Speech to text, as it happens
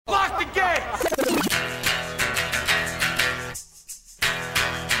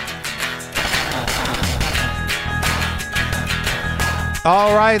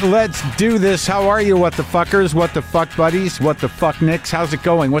All right, let's do this. How are you, what the fuckers, what the fuck buddies, what the fuck nicks? How's it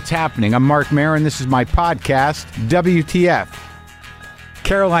going? What's happening? I'm Marc Maron. This is my podcast, WTF.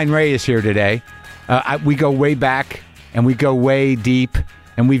 Caroline Rhea is here today. We go way back, and we go way deep,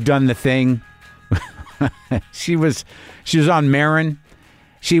 and we've done the thing. She was on Maron.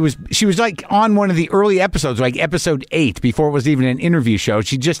 She was like on one of the early episodes, like episode 8, before it was even an interview show.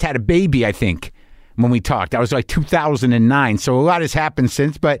 She just had a baby, I think, when we talked. That was like 2009. So a lot has happened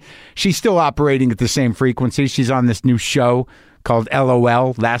since, but she's still operating at the same frequency. She's on this new show called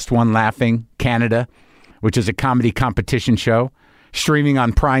LOL, Last One Laughing, Canada, which is a comedy competition show, streaming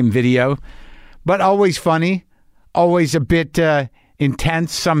on Prime Video, but always funny, always a bit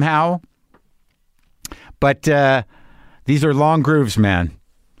intense somehow. But these are long grooves, man.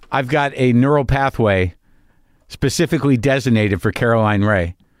 I've got a neural pathway specifically designated for Caroline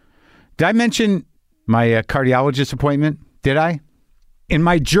Rhea. Did I mention my cardiologist appointment? Did I? In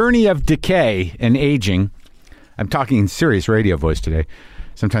my journey of decay and aging, I'm talking in serious radio voice today.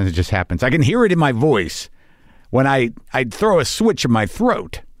 Sometimes it just happens. I can hear it in my voice when I'd throw a switch in my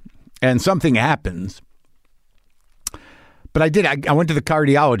throat and something happens. But I did. I went to the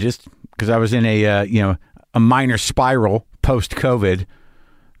cardiologist because I was in a minor spiral post-COVID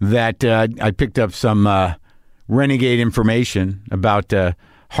that I picked up some renegade information about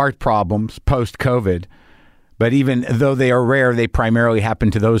heart problems post-COVID. But even though they are rare, they primarily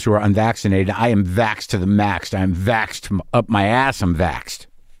happen to those who are unvaccinated. I am vaxxed to the max. I am vaxxed up my ass. I'm vaxxed.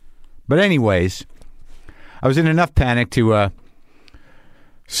 But anyways, I was in enough panic to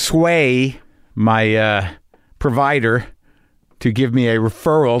sway my provider to give me a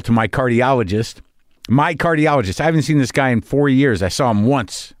referral to my cardiologist. My cardiologist. I haven't seen this guy in 4 years. I saw him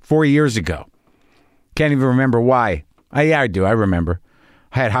once 4 years ago. Can't even remember why. Yeah, I do. I remember.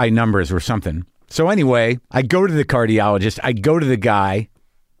 I had high numbers or something. So anyway, I go to the cardiologist. I go to the guy.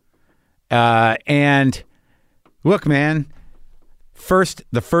 And look, man,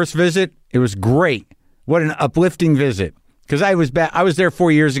 the first visit, it was great. What an uplifting visit. Because I was there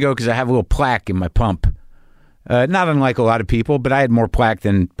 4 years ago because I have a little plaque in my pump. Not unlike a lot of people, but I had more plaque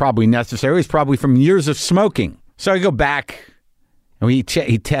than probably necessary. It's probably from years of smoking. So I go back, and he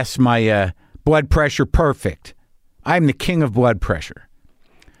tests my blood pressure. Perfect. I'm the king of blood pressure.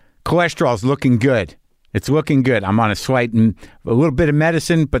 Cholesterol's looking good. It's looking good. I'm on a little bit of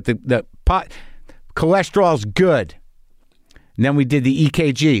medicine, but the cholesterol's good. And then we did the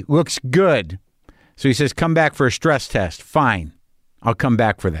EKG. Looks good. So he says, come back for a stress test. Fine. I'll come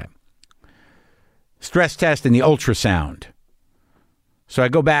back for that. Stress test and the ultrasound. So I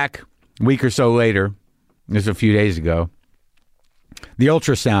go back a week or so later. This was a few days ago. The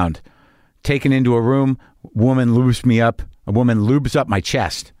ultrasound. Taken into a room. Woman lubes me up. A woman lubes up my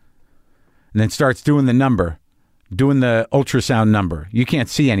chest. And then starts doing the number. Doing the ultrasound number. You can't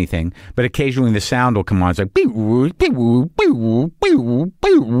see anything, but occasionally the sound will come on. It's like,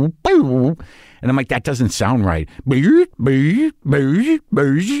 and I'm like, that doesn't sound right. I'm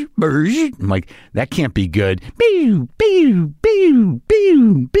like, that can't be good.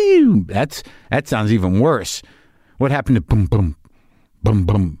 That sounds even worse. What happened to boom, boom, boom,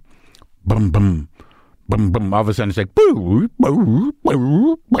 boom, boom, boom, boom, boom? All of a sudden it's like,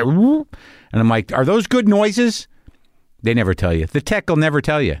 and I'm like, are those good noises? They never tell you. The tech will never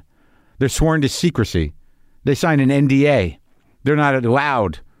tell you. They're sworn to secrecy. They sign an NDA. They're not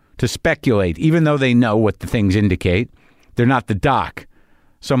allowed to speculate, even though they know what the things indicate. They're not the doc.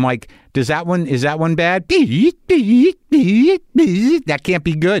 So I'm like, is that one bad? That can't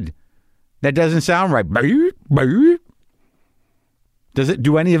be good. That doesn't sound right.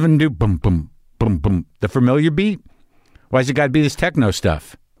 Do any of them do boom, boom, boom, boom? The familiar beat? Why's it got to be this techno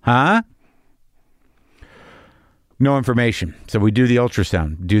stuff? Huh? No information. So we do the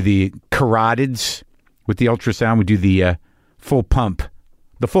ultrasound, do the carotids with the ultrasound. We do the full pump.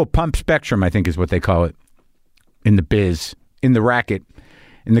 The full pump spectrum, I think is what they call it in the biz, in the racket.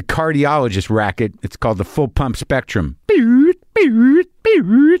 In the cardiologist racket, it's called the full pump spectrum.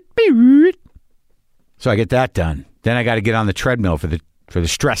 So I get that done. Then I got to get on the treadmill for the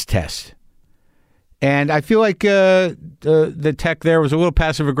stress test. And I feel like the tech there was a little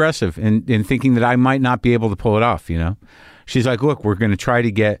passive-aggressive in thinking that I might not be able to pull it off, you know. She's like, look, we're going to try to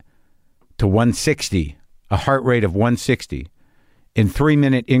get to 160, a heart rate of 160, in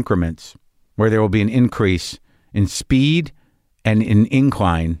 3-minute increments, where there will be an increase in speed and in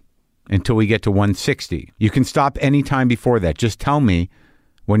incline until we get to 160. You can stop any time before that. Just tell me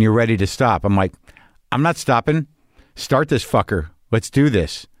when you're ready to stop. I'm like, I'm not stopping. Start this fucker. Let's do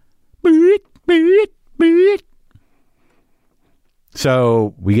this.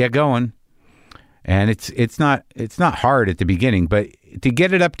 So we get going, and it's not hard at the beginning, but to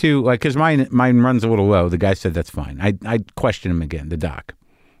get it up to, like, because mine runs a little low. The guy said that's fine. I questioned him again, the doc.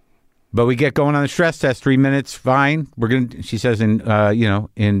 But we get going on the stress test, 3 minutes, fine. She says in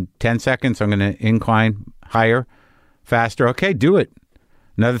 10 seconds, I'm going to incline higher, faster. Okay, do it.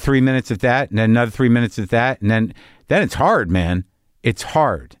 Another 3 minutes at that, and then another 3 minutes at that. And then it's hard, man. It's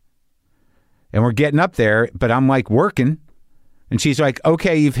hard. And we're getting up there, but I'm like working. And she's like,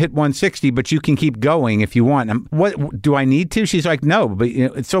 okay, you've hit 160, but you can keep going if you want. What do I need to? She's like, no.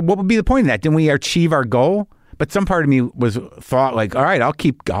 But so what would be the point of that? Didn't we achieve our goal? But some part of me thought like, all right,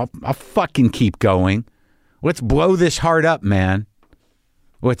 I'll fucking keep going. Let's blow this heart up, man.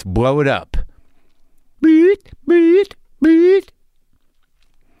 Let's blow it up. Beat, beat, beat.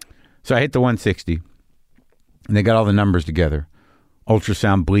 So I hit the 160, and they got all the numbers together.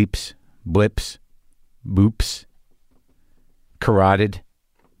 Ultrasound bleeps, blips, boops, carotid,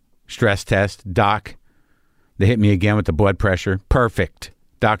 stress test, doc. They hit me again with the blood pressure. Perfect.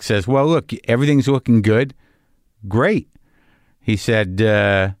 Doc says, well, look, everything's looking good. Great. He said,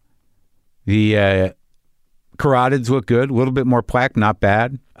 the carotids look good. A little bit more plaque, not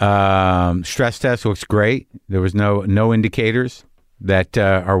bad. Stress test looks great. There was no indicators that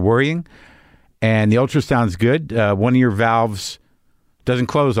are worrying. And the ultrasound's good. One of your valves doesn't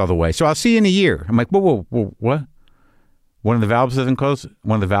close all the way. So I'll see you in a year. I'm like, whoa, what? One of the valves doesn't close?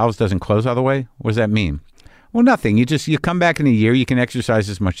 One of the valves doesn't close all the way? What does that mean? Well, nothing. You come back in a year. You can exercise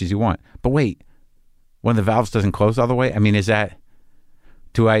as much as you want. But wait. One of the valves doesn't close all the way? I mean, is that,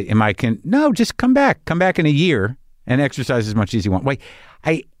 no, just come back. Come back in a year and exercise as much as you want. Wait,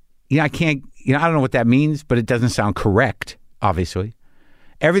 I can't, I don't know what that means, but it doesn't sound correct, obviously.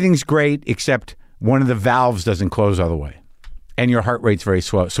 Everything's great except one of the valves doesn't close all the way. And your heart rate's very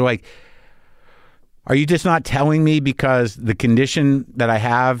slow. So like, are you just not telling me because the condition that I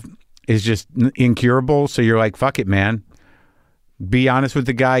have is just incurable? So you're like, fuck it, man. Be honest with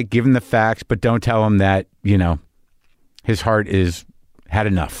the guy, give him the facts, but don't tell him that, his heart is had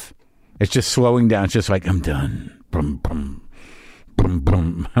enough. It's just slowing down. It's just like, I'm done. Brum, brum,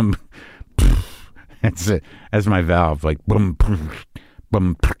 brum, brum. That's it. That's my valve. Like, brum, brum,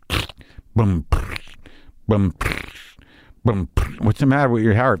 brum, brum, brum, brum. What's the matter with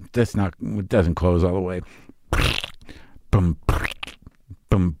your heart? It doesn't close all the way. Bum,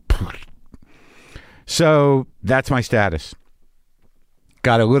 bum. So that's my status.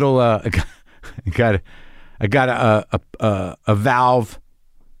 Got a little, I got a valve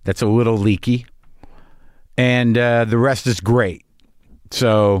that's a little leaky, and the rest is great.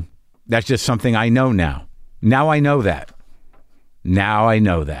 So that's just something I know now. Now I know that.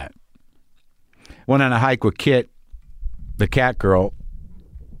 Went on a hike with Kit, the cat girl.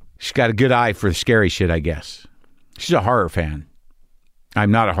 She's got a good eye for the scary shit, I guess. She's a horror fan.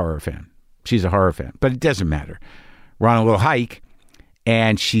 I'm not a horror fan. She's a horror fan, but it doesn't matter. We're on a little hike.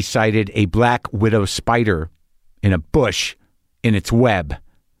 And she sighted a black widow spider in a bush in its web.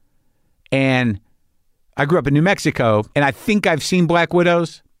 And I grew up in New Mexico, and I think I've seen black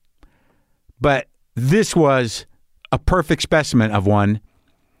widows, but this was a perfect specimen of one,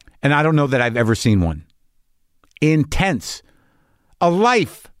 and I don't know that I've ever seen one. Intense. A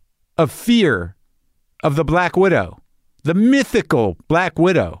life of fear of the black widow, the mythical black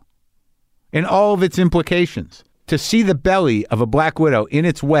widow, and all of its implications. To see the belly of a black widow in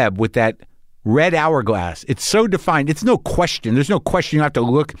its web with that red hourglass, it's so defined. It's no question. There's no question. You have to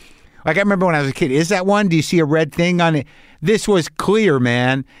look. Like I remember when I was a kid, is that one? Do you see a red thing on it? This was clear,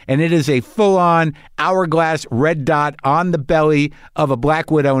 man. And it is a full-on hourglass red dot on the belly of a black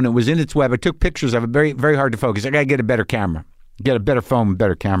widow, and it was in its web. I took pictures of it. Very, very hard to focus. I got to get a better camera. Get a better phone,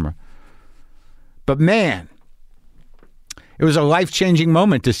 better camera. But man, it was a life-changing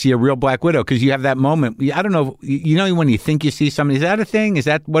moment to see a real black widow, because you have that moment. I don't know. When you think you see somebody, is that a thing? Is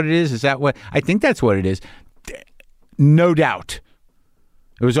that what it is? Is that what? I think that's what it is. No doubt.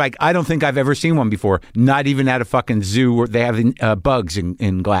 It was like, I don't think I've ever seen one before. Not even at a fucking zoo where they have bugs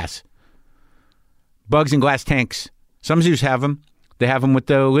in glass. Bugs in glass tanks. Some zoos have them. They have them with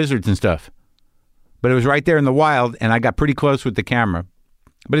the lizards and stuff. But it was right there in the wild, and I got pretty close with the camera.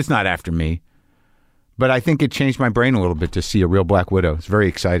 But it's not after me. But I think it changed my brain a little bit to see a real black widow. It's very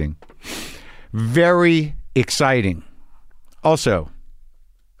exciting. Very exciting. Also,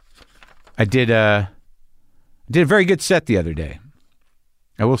 I did a very good set the other day.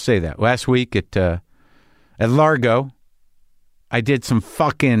 I will say that. Last week at Largo, I did some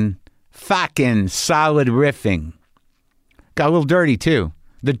fucking solid riffing. Got a little dirty too.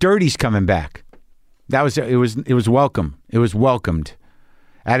 The dirty's coming back. It was welcome. It was welcomed.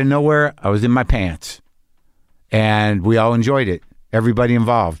 Out of nowhere, I was in my pants. And we all enjoyed it. Everybody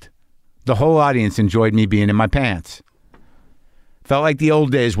involved. The whole audience enjoyed me being in my pants. Felt like the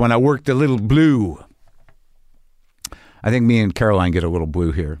old days when I worked a little blue. I think me and Caroline get a little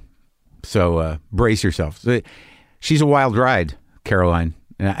blue here. So brace yourself. She's a wild ride, Caroline.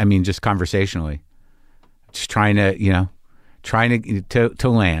 I mean, just conversationally. Just trying to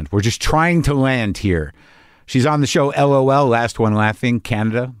land. We're just trying to land here. She's on the show LOL, Last One Laughing,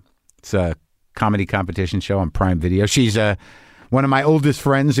 Canada. It's a comedy competition show on Prime Video. She's one of my oldest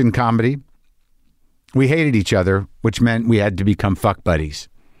friends in comedy. We hated each other, which meant we had to become fuck buddies.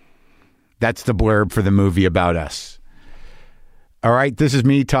 That's the blurb for the movie about us. All right, this is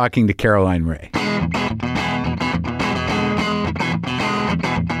me talking to Caroline Rhea.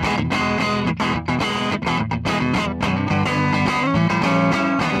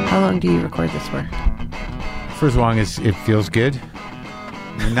 How long do you record this for? For as long as it feels good.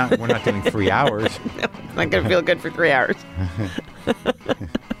 We're not doing 3 hours. No, it's not going to feel good for 3 hours.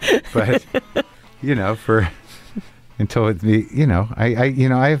 But, until it be,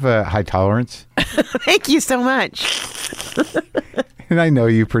 I have a high tolerance. Thank you so much. And I know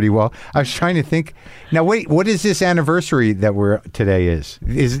you pretty well. I was trying to think. Now, wait, what is this anniversary that today is?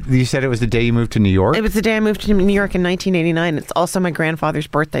 You said it was the day you moved to New York? It was the day I moved to New York in 1989. It's also my grandfather's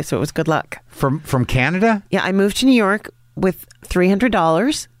birthday, so it was good luck. From Canada? Yeah, I moved to New York with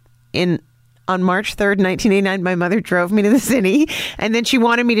 $300 on March 3rd, 1989. My mother drove me to the city, and then she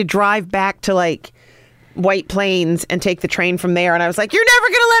wanted me to drive back to White Plains and take the train from there. And I was like, "You're never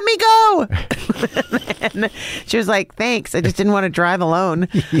going to let me go." And she was like, "Thanks. I just didn't want to drive alone."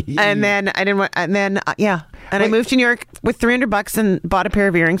 And then I didn't want, and then, yeah. And I moved to New York with $300 and bought a pair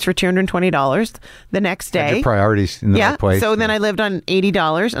of earrings for $220 the next day. Your priorities in the right place. So then I lived on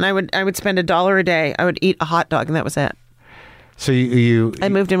 $80 and I would spend $1 a day. I would eat a hot dog and that was it. So I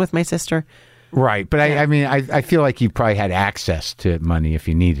moved in with my sister. Right. But yeah. I feel like you probably had access to money if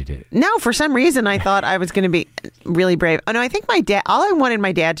you needed it. No, for some reason I thought I was going to be really brave. Oh, no, I think all I wanted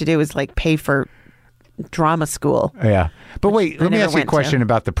my dad to do was pay for drama school. Yeah. But wait, let me ask you a question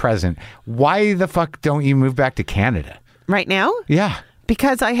about the present. Why the fuck don't you move back to Canada? Right now? Yeah.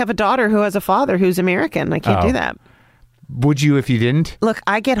 Because I have a daughter who has a father who's American. I can't do that. Would you if you didn't? Look,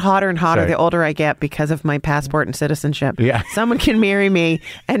 I get hotter and hotter the older I get because of my passport and citizenship. Yeah. Someone can marry me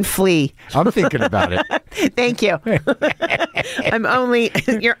and flee. I'm thinking about it. Thank you. I'm only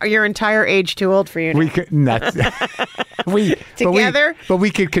your entire age too old for you now. We could nuts. Together? But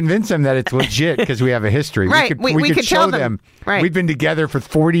we could convince them that it's legit because we have a history. Right. We could show tell them. Right. We've been together for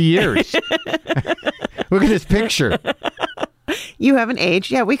 40 years. Look at this picture. You haven't aged.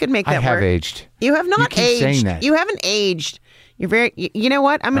 Yeah, we could make that work. I have aged. You have not you keep aged. Saying that. You haven't aged. You're very. You know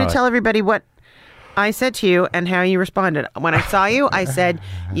what? I'm going to tell everybody what I said to you and how you responded. When I saw you, I said,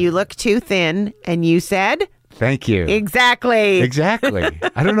 "You look too thin," and you said, "Thank you." Exactly.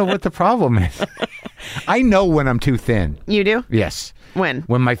 I don't know what the problem is. I know when I'm too thin. You do? Yes. When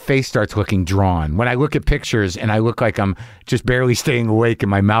my face starts looking drawn. When I look at pictures and I look like I'm just barely staying awake and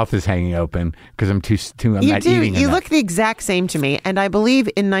my mouth is hanging open because I'm I'm not eating enough. You look the exact same to me. And I believe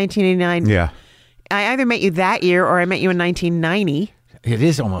in 1989. Yeah. I either met you that year or I met you in 1990. It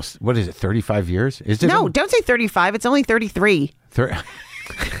is almost, what is it, 35 years? Is it? No, don't say 35. It's only 33.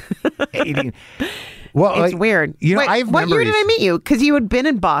 80. Well, it's weird. You know, Wait, I have what year did I meet you? Because you had been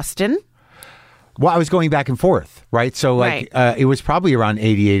in Boston. Well, I was going back and forth, right? So it was probably around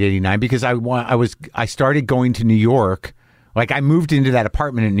 88, 89 because I started going to New York. I moved into that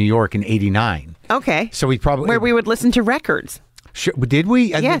apartment in New York in 89. Okay. So we probably... Where we would listen to records. Sure, did we?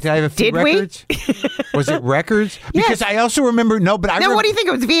 Yes. Did I have a few records? Was it records? Because I also remember... No, but what do you think?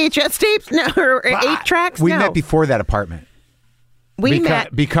 It was VHS tapes? No, or 8 tracks? We met before that apartment. We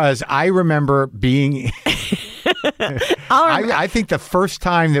met... Because I remember being... I think the first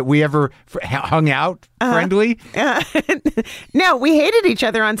time that we ever hung out friendly. No, we hated each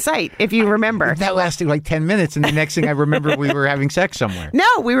other on sight, if you remember. That lasted 10 minutes, and the next thing I remember, we were having sex somewhere. No,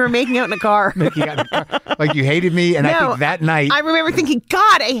 we were making out in a car. Like you hated me, and I think that night... I remember thinking,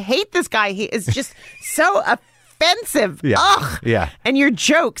 God, I hate this guy. He is just so offensive. Yeah. Ugh. Yeah. And your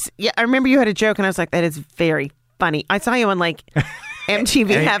jokes. Yeah, I remember you had a joke, and I was like, that is very funny. I saw you on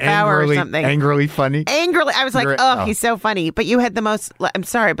MTV Half Hour or something. Angrily funny? Angrily. I was like, he's so funny. But you had the most, I'm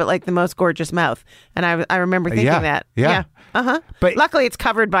sorry, but the most gorgeous mouth. And I remember thinking that. Yeah. Uh-huh. But luckily it's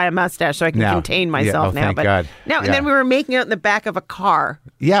covered by a mustache so I can contain myself now. Thank God. No, and then we were making out in the back of a car.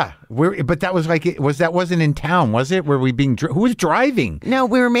 Yeah. But that was that wasn't in town, was it? Were we being, who was driving? No,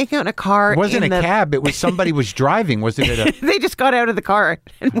 we were making out in a car. It wasn't a cab. It was somebody was driving. Was it They just got out of the car.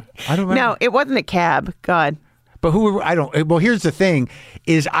 I don't remember. No, it wasn't a cab. God. But well, here's the thing,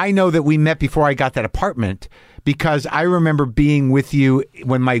 is I know that we met before I got that apartment because I remember being with you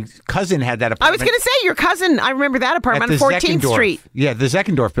when my cousin had that apartment. I was going to say your cousin. I remember that apartment on 14th Street. Yeah, the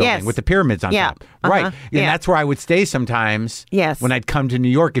Zeckendorf building Yes. with the pyramids on top. Right. And that's where I would stay sometimes when I'd come to New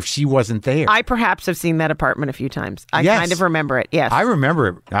York if she wasn't there. I perhaps have seen that apartment a few times. I kind of remember it. Yes. I remember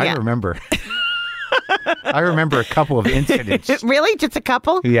it. I remember. I remember a couple of incidents. Really? Just a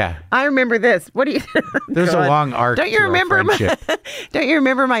couple? Yeah. I remember this. What do you... There's a long arc to our friendship. Don't you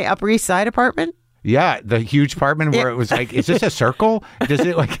remember my Upper East Side apartment? Yeah, the huge apartment where it was like, is this a circle? Does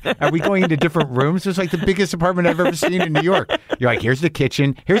it like, are we going into different rooms? It's like the biggest apartment I've ever seen in New York. You're like, here's the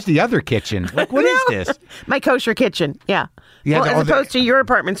kitchen. Here's the other kitchen. Like, what is this? My kosher kitchen. Yeah. Yeah, as opposed to your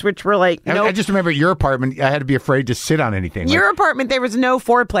apartments, which were like, I just remember your apartment, I had to be afraid to sit on anything. Your apartment, there was no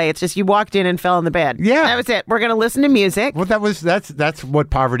foreplay. It's just you walked in and fell in the bed. Yeah. That was it. We're going to listen to music. Well, that's what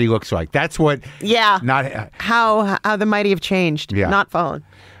poverty looks like. That's what. Yeah. Not how the mighty have changed. Yeah. Not fallen.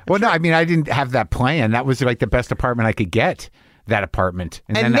 Well, no, I mean, I didn't have that plan. That was like the best apartment I could get, that apartment.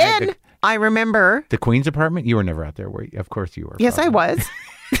 And then I remember. The Queen's apartment? You were never out there, were you? Of course you were. Yes, probably. I was.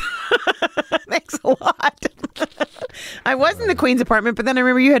 Thanks a lot. I was in the Queen's apartment, but then I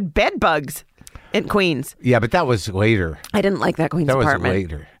remember you had bed bugs in Queen's. Yeah, but that was later. I didn't like that Queen's apartment. That was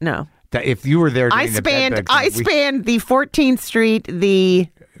later. No. If you were there during I spanned the 14th Street, the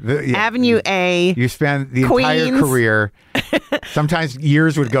Avenue A. You spent the Queens. Entire career. Sometimes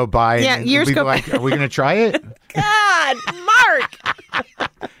years would go by. And years we'd go be like, are we going to try it? God, Mark.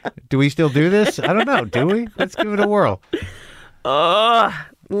 Do we still do this? I don't know. Do we? Let's give it a whirl.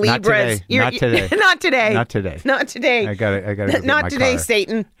 Libras. Not today. Not today. Not today. Not today. I got it. Not today,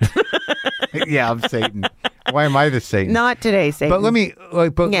 Satan. Yeah, I'm Satan. Why am I the Satan? Not today, Satan. But let me.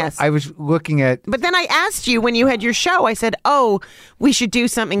 Yes. I was looking at. But then I asked you when you had your show. I said, "Oh, we should do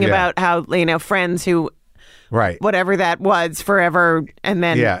something about how friends who." Right. Whatever that was forever and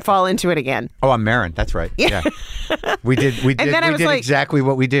then fall into it again. Oh, I'm Marin. That's right. Yeah. We did exactly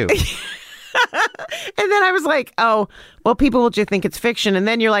what we do. And then I was like, oh, well, people will just think it's fiction. And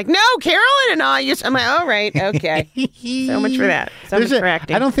then you're like, no, Caroline and I'm like, all right, okay. So much for that. So much for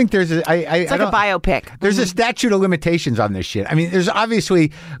acting. I don't think there's a... It's like a biopic. There's a statute of limitations on this shit. I mean, there's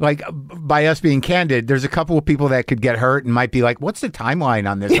obviously, like, by us being candid, there's a couple of people that could get hurt and might be like, what's the timeline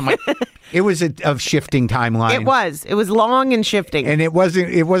on this? I'm like... It was a shifting timeline. It was long and shifting. And it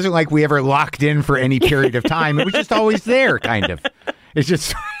wasn't like we ever locked in for any period of time. It was just always there, kind of. It's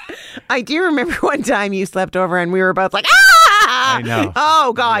just... I do remember one time you slept over and we were both like, ah! I know.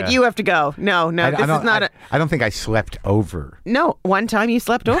 Oh, God, you have to go. No, this is not I don't think I slept over. No, one time you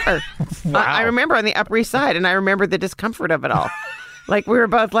slept over. Wow. I remember on the Upper East Side, and I remember the discomfort of it all. Like, we were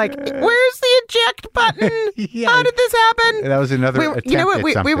both like, where's the eject button? How did this happen? That was another attempt you know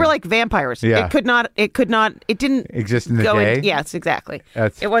what? at We were like vampires. Yeah. It didn't exist in the day? Yes, exactly.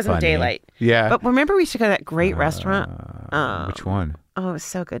 It wasn't funny. Daylight. Yeah. But remember we used to go to that great restaurant? Which one? Oh, it was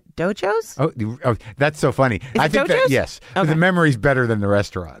so good. Dojo's? Oh, that's so funny. I think Dojo's? Yes. Okay. The memory's better than the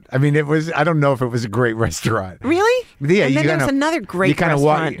restaurant. I mean, I don't know if it was a great restaurant. Really? Yeah. And then there was another great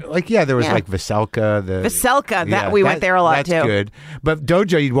restaurant. There was like Veselka. We went there a lot too. That's good. But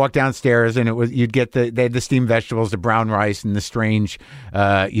Dojo, you'd walk downstairs and you'd get they had the steamed vegetables, the brown rice, and the strange,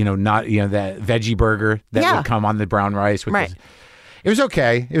 the veggie burger that would come on the brown rice. Which it was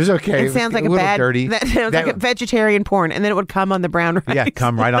okay. It sounds like a little dirty. That sounds like a vegetarian porn, and then it would come on the brown rice. Yeah,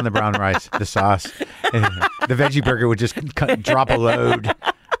 come right on the brown rice, the sauce. The veggie burger would just drop a load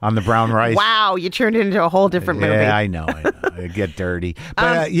on the brown rice. Wow, you turned it into a whole different movie. Yeah, I know. It'd get dirty.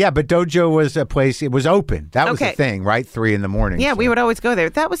 But but Dojo was a place, it was open. That was the thing, right? 3 a.m. Yeah, we would always go there.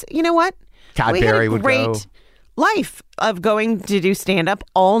 That was, you know what? Todd Barry would go. We had a great life of going to do stand-up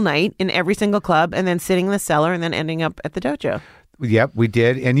all night in every single club and then sitting in the cellar and then ending up at the Dojo. Yep, we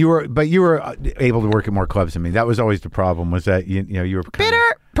did, and you were able to work at more clubs than me. That was always the problem. Was that you were bitter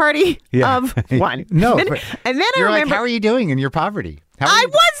party of one? No, and then I remember, like, how are you doing in your poverty? I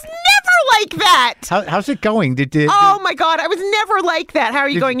was never like that. How's it going? Oh my God, I was never like that. How are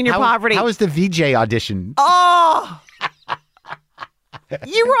you going in your poverty? How was the VJ audition? Oh.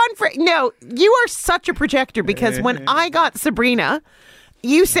 You were on no, you are such a projector because when I got Sabrina,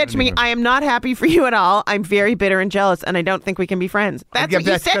 you said to me, I am not happy for you at all. I'm very bitter and jealous, and I don't think we can be friends. That's what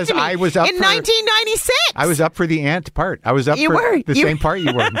you said to me I was up in 1996. I was up for the Aunt part. I was up for the same part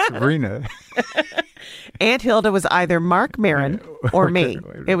you were in Sabrina. Aunt Hilda was either Marc Maron or me.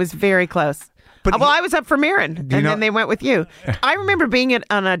 It was very close. But I was up for Maron, and then they went with you. I remember being at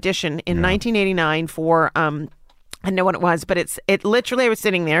an audition in 1989 for... I know what it was, but it literally, I was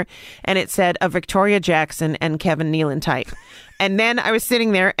sitting there and it said a Victoria Jackson and Kevin Nealon type. And then I was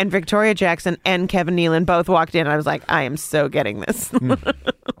sitting there and Victoria Jackson and Kevin Nealon both walked in. And I was like, I am so getting this.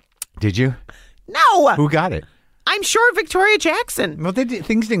 Did you? No. Who got it? I'm sure Victoria Jackson. Well,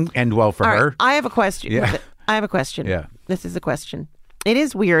 things didn't end well for All her. right, I have a question. Yeah. I have a question. Yeah. This is a question. It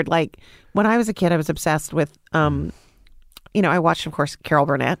is weird. Like, when I was a kid, I was obsessed with, I watched, of course, Carol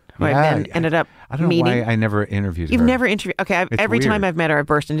Burnett, who I then ended up I don't meeting. know why I never interviewed her. You've never interviewed. Okay, every weird. time I've met her, I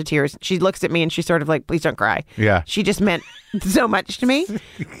burst into tears. She looks at me and she's sort of like, please don't cry. Yeah. She just meant so much to me.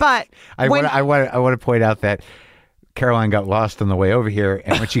 But I want to point out that Caroline got lost on the way over here,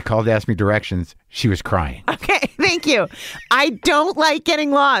 and when she called to ask me directions, she was crying. Okay, thank you. I don't like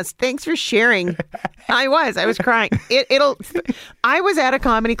getting lost. Thanks for sharing. I was crying. I was at a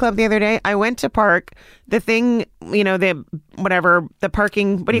comedy club the other day. I went to park. The thing, the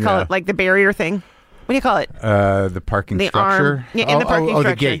parking, what do you call it? Like the barrier thing. What do you call it? The parking structure? Yeah, in the parking structure.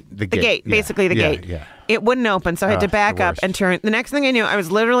 The gate. The gate. Basically the gate. Yeah. It wouldn't open, so I had to back up and turn. The next thing I knew, I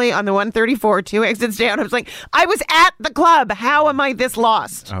was literally on the 134, 2 exits down. I was like, I was at the club. How am I this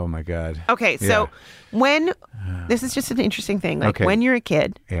lost? Oh, my God. Okay, so when, this is just an interesting thing. Like, when you're a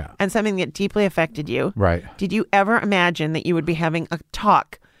kid and something that deeply affected you, right? Did you ever imagine that you would be having a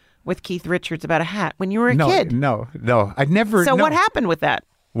talk with Keith Richards about a hat when you were a kid? No. I'd never. So what happened with that?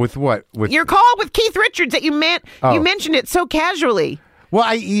 With what? With your call with Keith Richards that you mentioned it so casually. Well,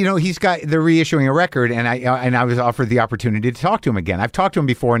 they're reissuing a record, and I was offered the opportunity to talk to him again. I've talked to him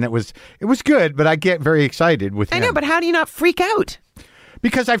before, and it was good, but I get very excited with him. I know, but how do you not freak out?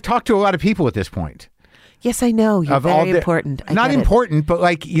 Because I've talked to a lot of people at this point. Yes, I know. You're very important. Not important, but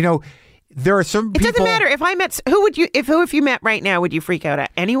there are some people. It doesn't matter if I met. Who would you? If you met right now, would you freak out at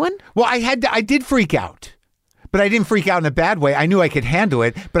anyone? Well, I did freak out. But I didn't freak out in a bad way. I knew I could handle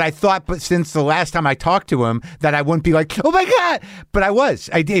it. But I thought, since the last time I talked to him, that I wouldn't be like, oh, my God. But I was.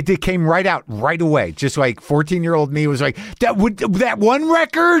 It came right out right away. Just like 14-year-old me was like, that one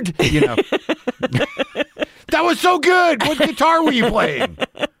record? That was so good. What guitar were you playing?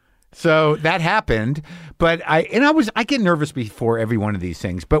 So that happened. But I get nervous before every one of these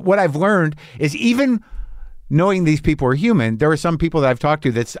things. But what I've learned is even knowing these people are human, there are some people that I've talked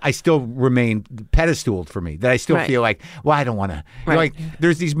to that I still remain pedestaled for me, that I still feel like, well, I don't want to. Like,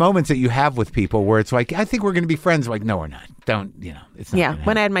 there's these moments that you have with people where it's like, I think we're going to be friends. Like, no, we're not. Don't, it's not. Yeah.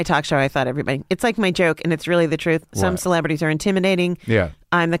 When I had my talk show, I thought it's like my joke, and it's really the truth. Some celebrities are intimidating. Yeah.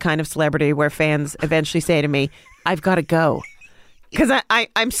 I'm the kind of celebrity where fans eventually say to me, I've got to go. Because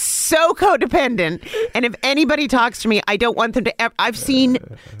I'm so codependent, and if anybody talks to me, I don't want them to ever. I've seen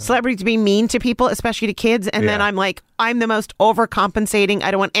celebrities be mean to people, especially to kids, and then I'm like, I'm the most overcompensating.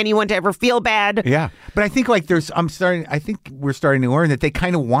 I don't want anyone to ever feel bad. Yeah, but I think I think we're starting to learn that they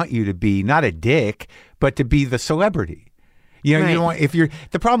kind of want you to be not a dick, but to be the celebrity. You know,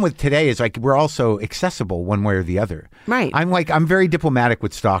 the problem with today is like we're also accessible one way or the other. Right. I'm very diplomatic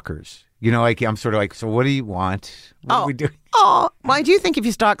with stalkers. I'm sort of like, so what do you want? What are we doing? Oh, well, I do think if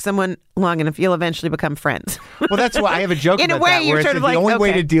you stalk someone long enough, you'll eventually become friends. Well, that's why I have a joke in about a way, that. you're sort of the like, only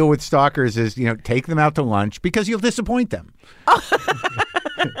way to deal with stalkers is, take them out to lunch because you'll disappoint them.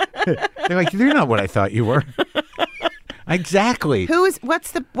 They're like, you're not what I thought you were. Exactly.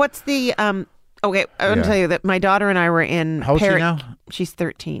 What's the okay, I want to tell you that my daughter and I were in How old is she now? She's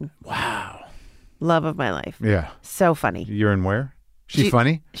 13. Wow. Love of my life. Yeah. So funny. You're in where? She's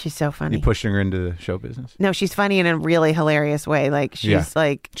funny? She's so funny. You pushing her into the show business? No, she's funny in a really hilarious way. Like, she's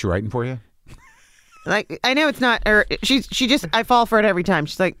like... She writing for you? Like, I know it's not... Or she just... I fall for it every time.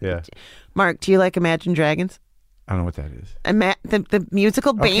 She's like, Marc, do you like Imagine Dragons? I don't know what that is. The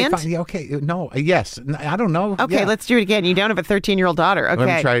musical band? Fine. Okay. No. Yes. I don't know. Okay, let's do it again. You don't have a 13-year-old daughter. Okay.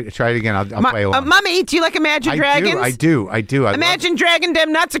 Let me try it again. I'll play along. Mommy, do you like Imagine Dragons? I do. Imagine dragging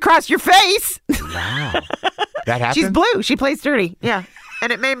them nuts across your face. Wow. That happened? She's blue. She plays dirty. Yeah.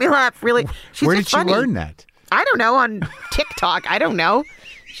 And it made me laugh. Really. She's Where did funny. she learn that? I don't know. On TikTok. I don't know.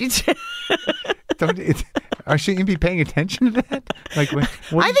 She's... Shouldn't you be paying attention to that? Like, I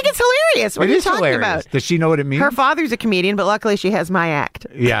think it's hilarious. What are you talking about? Does she know what it means? Her father's a comedian, but luckily she has my act.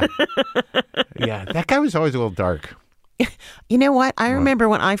 Yeah. Yeah. That guy was always a little dark. You know what? I remember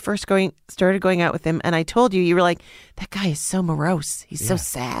when I first started going out with him, and I told you were like, that guy is so morose. He's so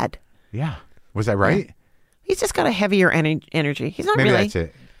sad. Yeah. Was I right? Yeah. He's just got a heavier energy. He's not Maybe really. That's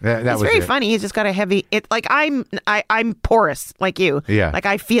it. That he's was very it. funny. He's just got a heavy. Like I'm porous like you. Yeah. Like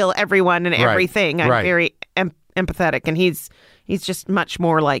I feel everyone and everything. I'm Right. very empathetic, and he's just much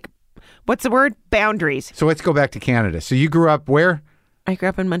more like, what's the word? Boundaries. So let's go back to Canada. So you grew up where? I grew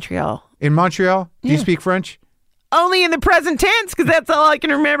up in Montreal. In Montreal? Do you speak French? Only in the present tense, because that's all I can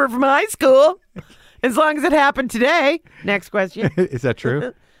remember from high school. As long as it happened today. Next question. Is that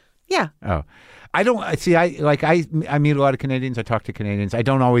true? Yeah. Oh. I don't see. I meet a lot of Canadians. I talk to Canadians. I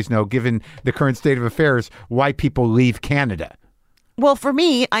don't always know, given the current state of affairs, why people leave Canada. Well, for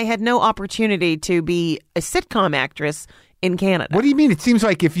me, I had no opportunity to be a sitcom actress in Canada. What do you mean? It seems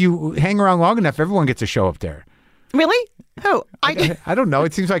like if you hang around long enough, everyone gets a show up there. Really? Who? I don't know.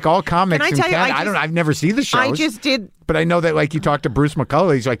 It seems like all comics in Canada. I've never seen the shows. I just did. But I know that, like, you talked to Bruce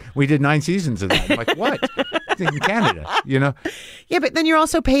McCullough. He's like, we did 9 seasons of that. I'm like, what? It's in Canada, you know? Yeah, but then you're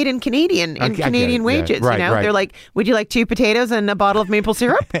also paid in Canadian wages. Yeah. Right, you know, right. They're like, would you like 2 potatoes and a bottle of maple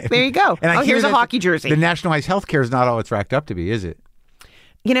syrup? There you go. And here's a hockey jersey. The nationalized health care is not all it's racked up to be, is it?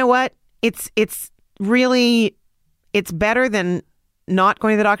 You know what? It's really, it's better than not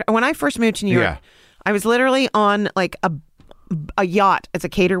going to the doctor. When I first moved to New York, I was literally on like a yacht as a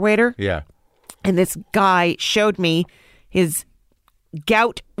cater waiter. Yeah. And this guy showed me his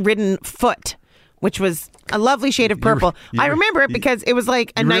gout-ridden foot, which was a lovely shade of purple. I remember it because it was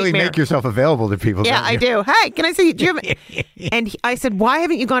like a nightmare. You really make yourself available to people. Yeah, I do. Hey, can I see? Do you have? And I said, why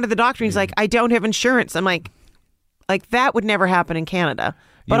haven't you gone to the doctor? And he's like, I don't have insurance. I'm like that would never happen in Canada.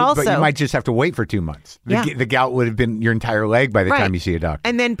 But you might just have to wait for 2 months. The gout would have been your entire leg by the time you see a doctor.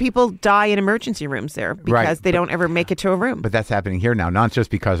 And then people die in emergency rooms there because they don't ever make it to a room. But that's happening here now, not just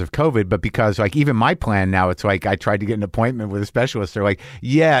because of COVID, but because, like, even my plan now, it's like I tried to get an appointment with a specialist. They're like,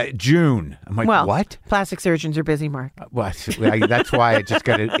 June. I'm like, what? Plastic surgeons are busy, Mark. Well, that's why I just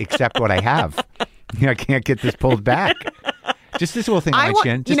got to accept what I have. I can't get this pulled back. Just this little thing on my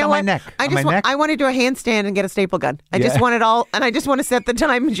chin, just on my neck. I want to do a handstand and get a staple gun. I just want it all, and I just want to set the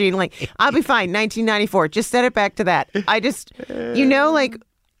time machine. Like, I'll be fine. 1994. Just set it back to that. I just, like,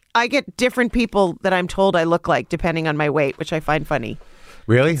 I get different people that I'm told I look like depending on my weight, which I find funny.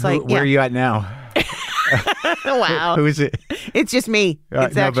 Really? Like, where are you at now? Wow. Who is it? It's just me.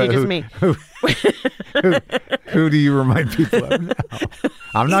 It's actually just me. Who do you remind people of now?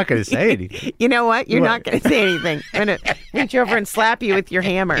 I'm not going to say anything. You know what? You're not going to say anything. I'm going to reach over and slap you with your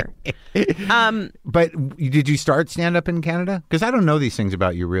hammer. But did you start stand-up in Canada? Because I don't know these things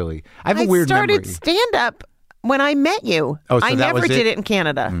about you, really. I have a weird memory. I started stand-up when I met you. Oh, so I never did it in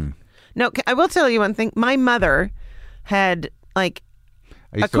Canada. No, I will tell you one thing. My mother had, like,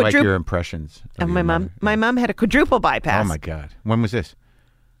 I used to like your impressions of my mom. My mom had a quadruple bypass. Oh, my God. When was this?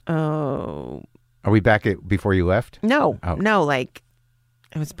 Oh. Are we back at before you left? No. Oh. No, like,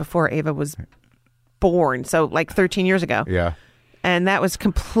 it was before Ava was born. So, like, 13 years ago. Yeah. And that was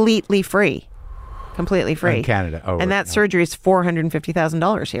completely free. Completely free. In Canada. Oh, and that surgery is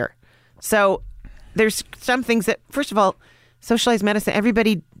 $450,000 here. So, there's some things that, first of all, socialized medicine,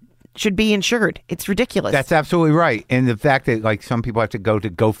 everybody should be insured. It's ridiculous. That's absolutely right. And the fact that, like, some people have to go to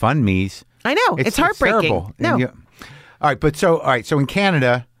GoFundMe's. I know. It's heartbreaking. It's terrible. No. All right. So in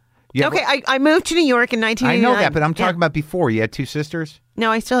Canada. Okay. I moved to New York in 1989. I know that, but I'm talking about before. You had 2 sisters?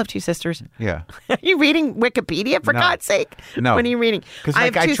 No, I still have 2 sisters. Yeah. Are you reading Wikipedia, for God's sake? No. When are you reading? Because I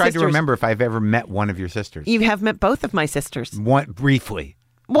tried to remember if I've ever met one of your sisters. You have met both of my sisters. Briefly.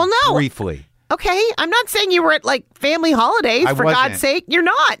 Well, no. Briefly. Okay, I'm not saying you were at, like, family holidays, for God's sake. You're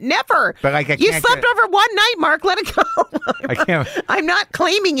not. Never. But, like, you slept over one night, Mark. Let it go. I can't. I'm not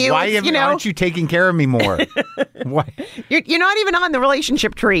claiming you. Why aren't you taking care of me more? Why? You're not even on the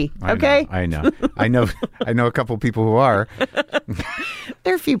relationship tree, okay? I know a couple people who are.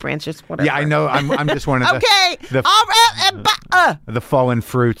 There are a few branches, whatever. Yeah, I know. I'm just one of the... Okay. The fallen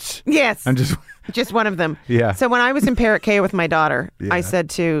fruits. Yes. I'm just... Just one of them. Yeah. So when I was in Parrot Cay with my daughter, I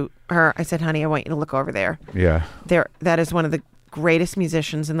said to her, honey, I want you to look over there. Yeah. That is one of the greatest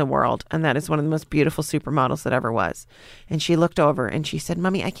musicians in the world, and that is one of the most beautiful supermodels that ever was. And she looked over and she said,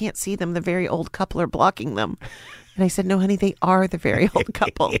 Mommy, I can't see them. The very old couple are blocking them. And I said, no, honey, they are the very old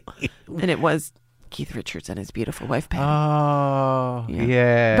couple. And it was Keith Richards and his beautiful wife, Pam. Oh,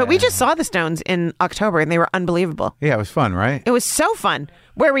 yeah. But we just saw the Stones in October, and they were unbelievable. Yeah, it was fun, right? It was so fun.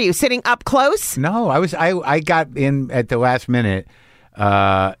 Where were you, sitting up close? No, I got in at the last minute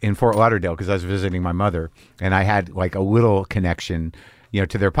in Fort Lauderdale because I was visiting my mother, and I had, like, a little connection,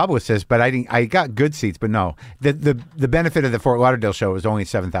 to their publicist, but I got good seats. But no, the benefit of the Fort Lauderdale show was only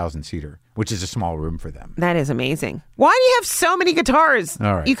 7,000 seater, which is a small room for them. That is amazing. Why do you have so many guitars?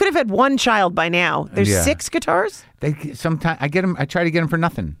 All right. You could have had one child by now. There's 6 guitars. Sometimes I get them. I try to get them for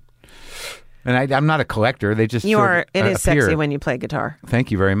nothing. And I'm not a collector. They just It is appear. sexy when you play guitar. Thank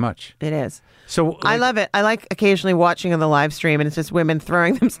you very much. It is. So I love it. I like occasionally watching on the live stream, and it's just women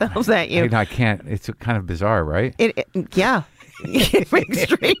throwing themselves at you. I can't. It's kind of bizarre, right? Yeah.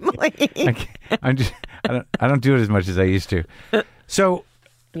 Extremely. I don't do it as much as I used to. So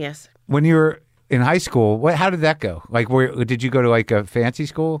yes. When you were in high school, how did that go? Like, did you go to, like, a fancy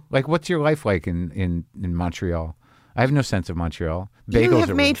school? Like, what's your life like in Montreal? I have no sense of Montreal. You Bagels have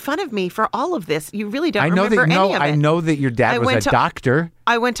are made fun of me for all of this. You really don't know remember that. any of it. I know that your dad was a doctor.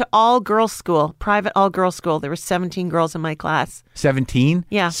 I went to all-girls school, private all-girls school. There were 17 girls in my class. 17?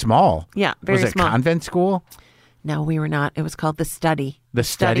 Yeah. Small? Yeah, very small. Was it convent school? No, we were not. It was called The Study. The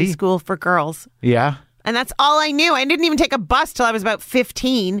Study? School for girls. Yeah. And that's all I knew. I didn't even take a bus till I was about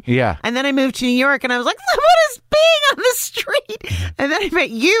 15. Yeah. And then I moved to New York and I was like, what is peeing on the street? And then I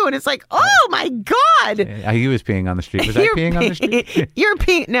met you and it's like, oh my God. He was peeing on the street. Was I peeing on the street? You're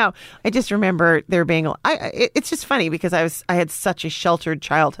peeing. No, I just remember there being, it's just funny because I had such a sheltered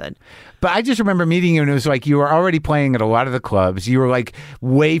childhood. But I just remember meeting you and it was like you were already playing at a lot of the clubs. You were like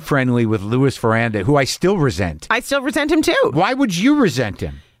way friendly with Louis Ferranda, who I still resent. I still resent him too. Why would you resent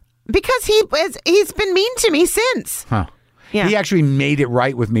him? Because he's been mean to me since. Huh. Yeah. He actually made it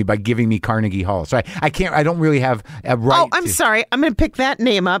right with me by giving me Carnegie Hall. So I don't really have a right. Oh, I'm sorry. I'm going to pick that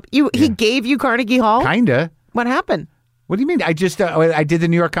name up. He gave you Carnegie Hall? Kinda. What happened? What do you mean? I just I did the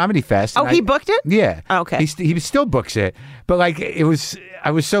New York Comedy Fest. Oh, he booked it? Yeah. Oh, okay. He still books it, but like I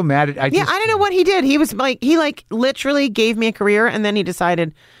was so mad at. I don't know what he did. He was like he literally gave me a career, and then he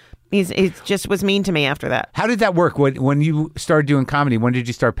decided he just was mean to me after that. How did that work? When you started doing comedy, when did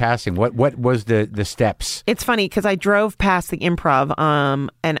you start passing? What was the steps? It's funny because I drove past the Improv,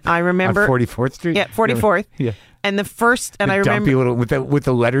 and I remember on 44th Street. Yeah, 44th. Yeah. And the first, and I remember dumpy little with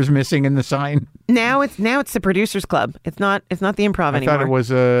the letters missing in the sign. Now it's the Producers Club. It's not the Improv anymore. I thought it was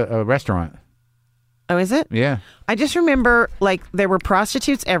a restaurant. Oh, is it? Yeah. I just remember like there were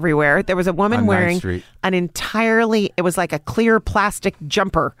prostitutes everywhere. There was a woman wearing an entirely, it was like a clear plastic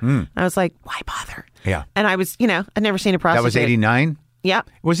jumper. I was like, why bother? Yeah. And I was, I'd never seen a prostitute. That was 89? Yeah.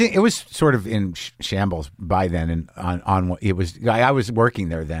 It was sort of in shambles by then, and on it was. I was working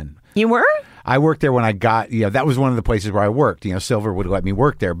there then. You were? I worked there when I got. That was one of the places where I worked. Silver would let me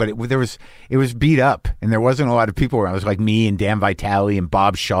work there, but it was beat up, and there wasn't a lot of people around. It was like me and Dan Vitale and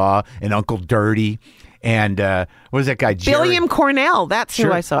Bob Shaw and Uncle Dirty, and what was that guy? Billiam Cornell. That's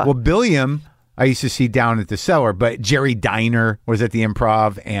who I saw. Well, Billiam, I used to see down at the Cellar, but Jerry Diner was at the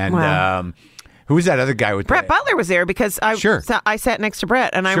Improv, and. Wow. Who was that other guy with Brett Butler was there because I sat next to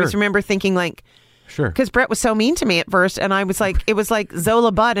Brett, and I always remember thinking like, sure, because Brett was so mean to me at first, and I was like, it was like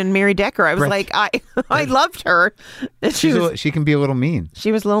Zola Budd and Mary Decker. I was like, I loved her. She can be a little mean.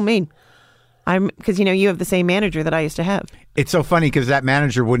 She was a little mean. Because you have the same manager that I used to have. It's so funny because that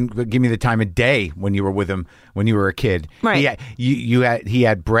manager wouldn't give me the time of day when you were with him when you were a kid. Right. He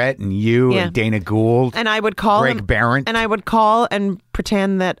had Brett and you and Dana Gould, and I would call Greg Barrett, and I would call and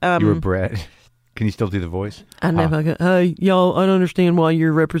pretend that you were Brett. Can you still do the voice? I never go, hey, y'all, I don't understand why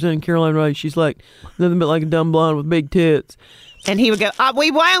you're representing Caroline Rhea. She's like nothing but like a dumb blonde with big tits. And he would go,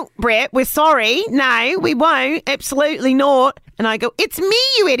 we won't, Brett. We're sorry. No, we won't. Absolutely not. And I go, it's me,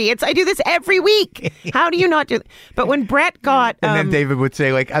 you idiots. I do this every week. How do you not do it? But when Brett got... and then David would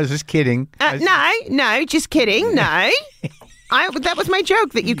say, like, I was just kidding. No, just kidding. No. That was my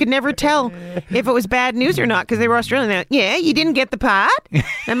joke, that you could never tell if it was bad news or not because they were Australian. They're like, yeah, you didn't get the part.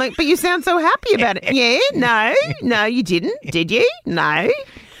 I'm like, but you sound so happy about it. Yeah, no, you didn't. Did you? No.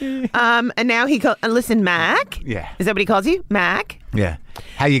 And now listen, Mac. Yeah. Is that what he calls you? Mac? Yeah.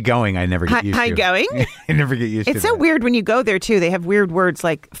 How you going? I never get used to. How you going? I never get used to It's so weird when you go there, too. They have weird words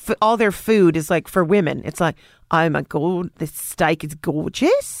like all their food is like for women. It's like, oh my God, this steak is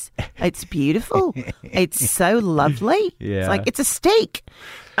gorgeous. It's beautiful. It's so lovely. Yeah. It's like, it's a steak.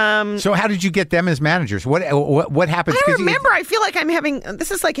 So how did you get them as managers? What happens? I don't remember. I feel like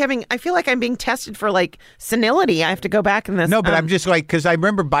I feel like I'm being tested for like senility. I have to go back in this. No, but I'm just like, because I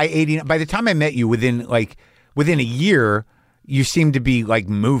remember by the time I met you, within a year, you seemed to be like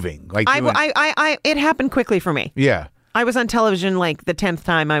moving. Like it happened quickly for me. Yeah. I was on television like the 10th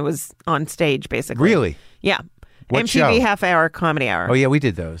time I was on stage, basically. Really? Yeah. What MTV show? Half Hour, Comedy Hour. Oh yeah, we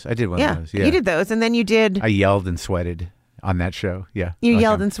did those. I did one of those. Yeah, you did those, and then you did. I yelled and sweated on that show. Yeah, you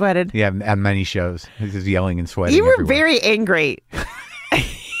yelled and sweated. Yeah, on many shows, just yelling and sweating. You were everywhere. very angry.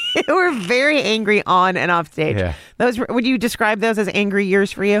 You were very angry on and off stage. Yeah. Would you describe those as angry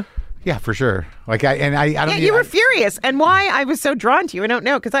years for you? Yeah, for sure. Like I don't. Yeah, you were furious, and why I was so drawn to you, I don't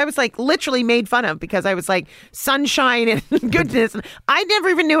know, because I was like literally made fun of because I was like sunshine and goodness. And I never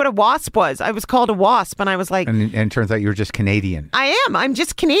even knew what a wasp was. I was called a wasp, and I was like, and it turns out you were just Canadian. I am. I'm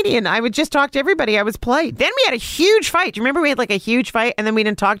just Canadian. I would just talk to everybody. I was polite. Then we had a huge fight. Do you remember we had like a huge fight, and then we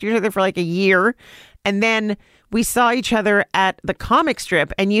didn't talk to each other for like a year, and then we saw each other at the comic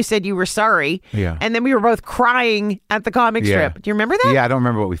strip, and you said you were sorry. Yeah. And then we were both crying at the comic strip. Do you remember that? Yeah, I don't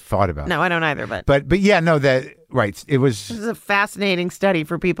remember what we fought about. No, I don't either. But yeah, no, that right. It was. This is a fascinating study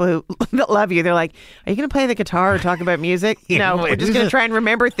for people who that love you. They're like, are you going to play the guitar or talk about music? No, we're just going to try and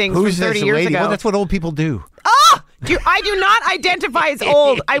remember things from 30 years ago. Well, that's what old people do. Oh, I do not identify as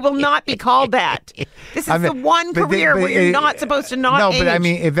old. I will not be called that. This is the one career where you're not supposed to not age. No, but I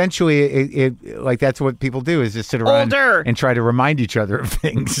mean, eventually, it like that's what people do is just sit around and try to remind each other of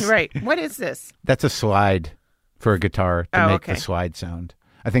things. Right. What is this? That's a slide for a guitar to make the slide sound.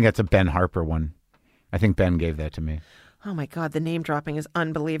 I think that's a Ben Harper one. I think Ben gave that to me. Oh my God, the name dropping is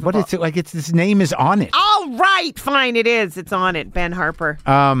unbelievable. What is it like? It's this name is on it. All right, fine, it is. It's on it, Ben Harper.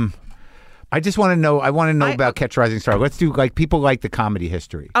 I just want to know. I want to know about Catch Rising Star. Let's do like people like the comedy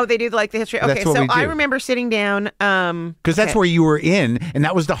history. Oh, they do like the history. Okay, that's what so we do. I remember sitting down because that's where you were in, and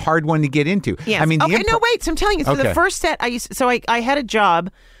that was the hard one to get into. Yes. I mean, no, wait. So I'm telling you. So the first set, I had a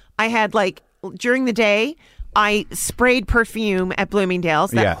job. I had like during the day. I sprayed perfume at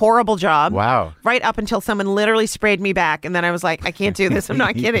Bloomingdale's. That horrible job. Wow. Right up until someone literally sprayed me back. And then I was like, I can't do this. I'm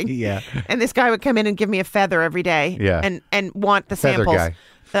not kidding. Yeah. And this guy would come in and give me a feather every day. Yeah. And want the feather samples. Guy.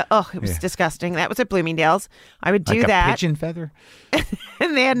 It was disgusting. That was at Bloomingdale's. I would do like that. A pigeon feather.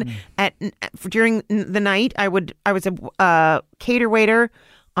 And then during the night, I was a cater waiter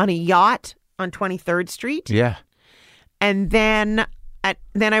on a yacht on 23rd Street. Yeah. And then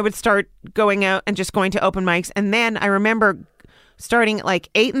I would start going out and just going to open mics. And then I remember starting at like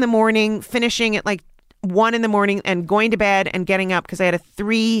 8 a.m, finishing at like 1 a.m, and going to bed and getting up because I had a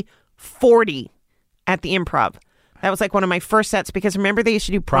 3:40 at the Improv. That was like one of my first sets because remember they used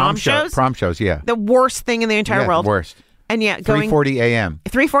to do prom shows? Prom shows, yeah. The worst thing in the entire world. Worst. And 3:40 a.m.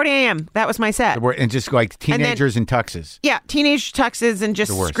 3:40 a.m. That was my set. And just like teenagers in tuxes. Yeah, teenage tuxes and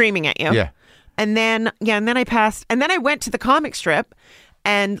just screaming at you. Yeah. And then I passed, and then I went to the comic strip,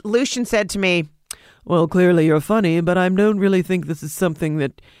 and Lucian said to me, well, clearly you're funny, but I don't really think this is something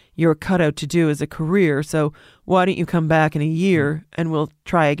that you're cut out to do as a career, so why don't you come back in a year and we'll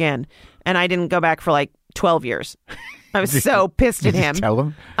try again? And I didn't go back for like 12 years. I was so pissed at him. Tell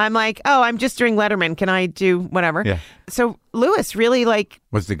him? I'm like, oh, I'm just doing Letterman. Can I do whatever? Yeah. So Lewis really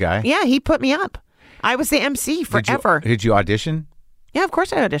was the guy? Yeah, he put me up. I was the MC forever. Did you audition? Yeah, of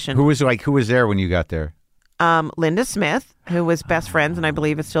course I auditioned. Who was there when you got there? Linda Smith, who was best friends, and I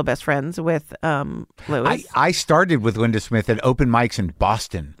believe is still best friends with Lewis. I started with Linda Smith at open mics in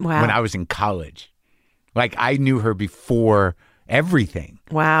Boston when I was in college. Like, I knew her before everything.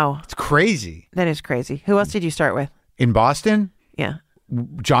 Wow. It's crazy. That is crazy. Who else did you start with? In Boston? Yeah.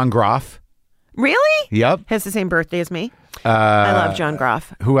 John Groff. Really? Yep. Has the same birthday as me. I love John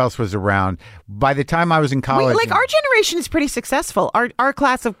Groff. Who else was around? By the time I was in college... our generation is pretty successful. Our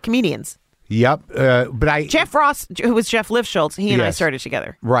class of comedians. Yep. But Jeff Ross, who was Jeff Lifschultz, he and I started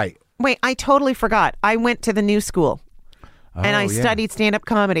together. Right. Wait, I totally forgot. I went to the New School. And I studied stand-up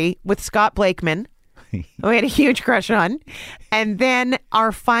comedy with Scott Blakeman, who I had a huge crush on. And then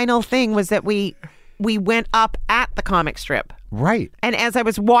our final thing was that we went up at the comic strip. Right. And as I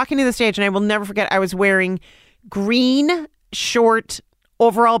was walking to the stage, and I will never forget, I was wearing green, short,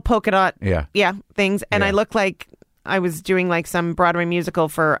 overall polka dot things. And I looked like I was doing like some Broadway musical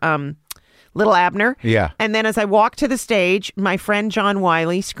for Little Abner. Yeah. And then as I walked to the stage, my friend John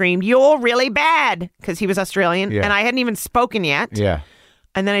Wiley screamed, "You're really bad," because he was Australian. Yeah. And I hadn't even spoken yet. Yeah.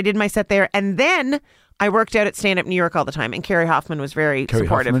 And then I did my set there. And then I worked out at Stand Up New York all the time. And Kerry Hoffman was very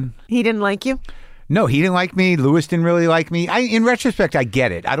supportive. Hoffman? He didn't like you? No, he didn't like me. Lewis didn't really like me. In retrospect, I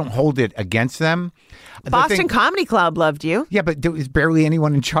get it. I don't hold it against them. Boston Comedy Club loved you. Yeah, but there was barely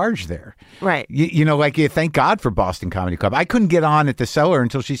anyone in charge there. Right. Thank God for Boston Comedy Club. I couldn't get on at the Cellar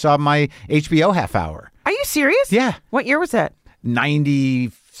until she saw my HBO half hour. Are you serious? Yeah. What year was that?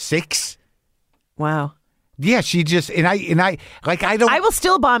 96. Wow. Yeah, she just I don't. I will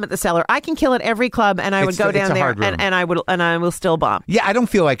still bomb at the Cellar. I can kill at every club, and I would go down there, and I will still bomb. Yeah, I don't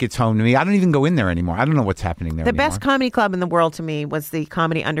feel like it's home to me. I don't even go in there anymore. I don't know what's happening there. The best comedy club in the world to me was the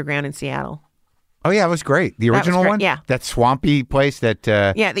Comedy Underground in Seattle. Oh yeah, it was great. The original one. Yeah, that swampy place that.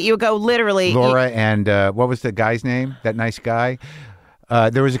 That you would go literally. Laura and what was the guy's name? That nice guy.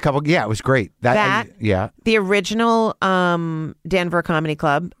 There was a couple. Yeah, it was great. The original Denver Comedy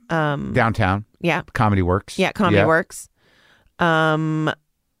Club. Downtown. Yeah. Comedy Works. Yeah, Comedy Works. The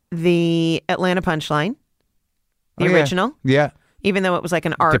Atlanta Punchline. The original. Yeah. Even though it was like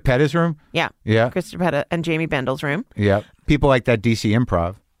an art. DePetta's room? Yeah. Yeah. Chris DePetta and Jamie Bendel's room. Yeah. People like that DC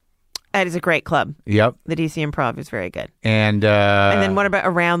Improv. That is a great club. Yep. The DC Improv is very good. And then what about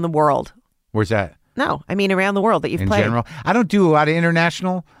around the world? Where's that? No, I mean around the world that you've played. In general? I don't do a lot of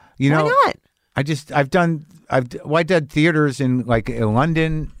international. Why not? I did theaters in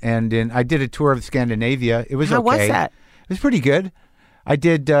London and I did a tour of Scandinavia. It was How was that? It was pretty good. I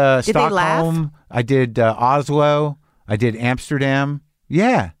did Did Stockholm. they laugh? I did Oslo. I did Amsterdam.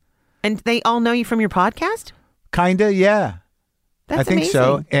 Yeah. And they all know you from your podcast? Kinda, yeah. That's I think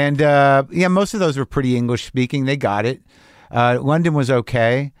so. amazing. And yeah, most of those were pretty English speaking. They got it. London was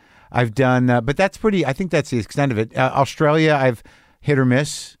okay. I've done, but that's pretty. I think that's the extent of it. Australia, I've hit or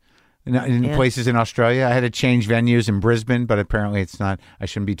miss in places in Australia. I had to change venues in Brisbane, but apparently it's not. I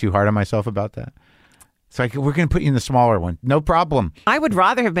shouldn't be too hard on myself about that. So we're going to put you in the smaller one. No problem. I would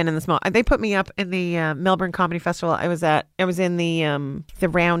rather have been in the small. They put me up in the Melbourne Comedy Festival. I was in the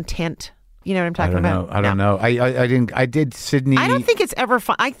round tent. You know what I'm talking about? I don't know. I didn't. I did Sydney. I don't think it's ever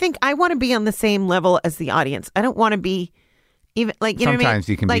fun. I think I want to be on the same level as the audience. I don't want to be even like, you know what I mean? Sometimes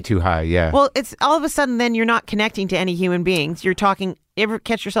you can be too high. Yeah. Well, it's all of a sudden then you're not connecting to any human beings. You're talking. Ever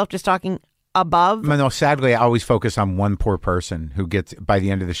catch yourself just talking above? No, sadly, I always focus on one poor person who gets, by the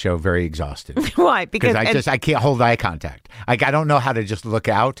end of the show, very exhausted. Why? Because I can't hold eye contact. Like, I don't know how to just look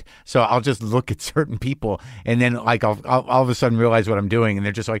out, so I'll just look at certain people, and then like I'll all of a sudden realize what I'm doing, and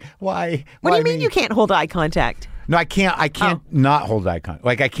they're just like, "Why? What do you Why mean me?" you can't hold eye contact? No, I can't. I can't not hold eye contact.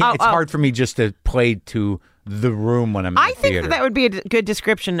 Like I can't. It's hard for me just to play to the room when I'm in I the think theater. that would be a good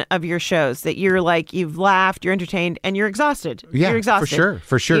description of your shows. That you're like, you've laughed, you're entertained, and you're exhausted. Yeah, you're exhausted.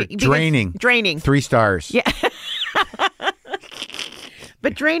 for sure. Draining. 3 stars. Yeah.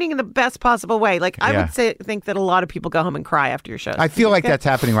 But draining in the best possible way. Like I would think that a lot of people go home and cry after your shows. I feel like that's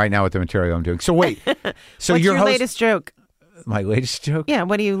happening right now with the material I'm doing. So wait. So What's your host, latest joke? My latest joke? Yeah.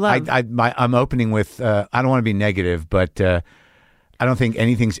 What do you love? I'm opening with. I don't want to be negative, but I don't think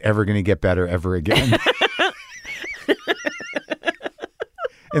anything's ever going to get better ever again.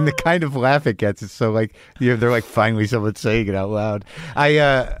 And the kind of laugh it gets is so like they're like finally someone's saying it out loud.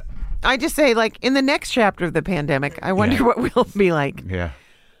 I just say, like, in the next chapter of the pandemic, I wonder what we'll be like. Yeah.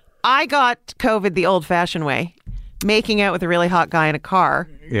 I got COVID the old-fashioned way, making out with a really hot guy in a car.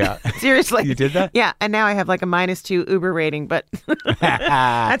 Yeah. Seriously. You did that? Yeah, and now I have like a -2 Uber rating, but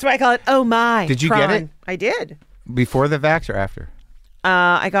that's why I call it, oh my. Did you get it? I did. Before the vax or after?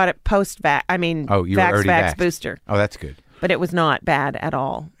 I got it post-vax. I mean, you were already vax vaxxed. booster. Oh, that's good. But it was not bad at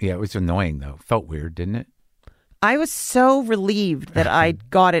all. Yeah, it was annoying, though. Felt weird, didn't it? I was so relieved that I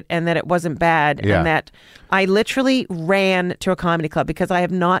got it and that it wasn't bad and that I literally ran to a comedy club because I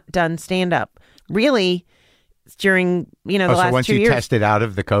have not done stand-up really during, the last 2 years. So once you tested out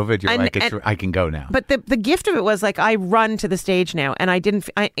of the COVID, you're I can go now. But the gift of it was like I run to the stage now and I didn't,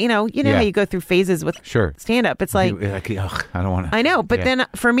 how you go through phases with stand-up. It's like, ugh, I don't want to. I know, but then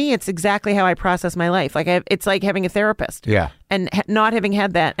for me, it's exactly how I process my life. Like it's like having a therapist. Yeah. And not having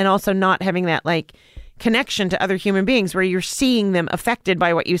had that and also not having that like connection to other human beings where you're seeing them affected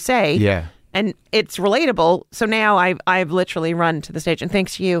by what you say. Yeah. And it's relatable. So now I've literally run to the stage. And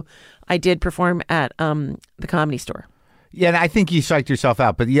thanks to you, I did perform at the Comedy Store. Yeah, and I think you psyched yourself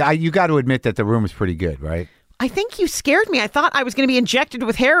out. But yeah, you got to admit that the room was pretty good, right? I think you scared me. I thought I was going to be injected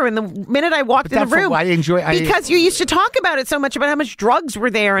with heroin the minute I walked in the room. Because you used to talk about it so much, about how much drugs were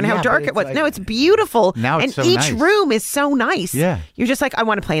there and how dark it was. No, it's beautiful. Now it's and so each nice. room is so nice. Yeah. You're just like, I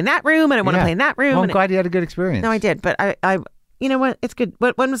want to play in that room and I want to play in that room. Well, I'm glad you had a good experience. No, I did. But I you know what? It's good.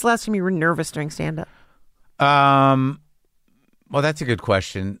 When was the last time you were nervous during stand-up? Well, that's a good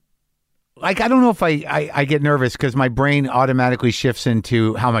question. Like, I don't know if I get nervous because my brain automatically shifts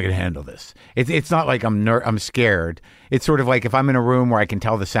into how am I going to handle this? It's not like I'm scared. It's sort of like if I'm in a room where I can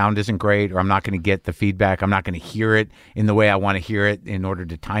tell the sound isn't great or I'm not going to get the feedback, I'm not going to hear it in the way I want to hear it in order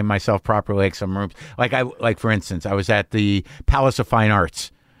to time myself properly. Like some rooms, like for instance, I was at the Palace of Fine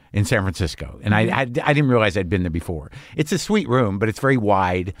Arts in San Francisco, and I didn't realize I'd been there before. It's a sweet room, but it's very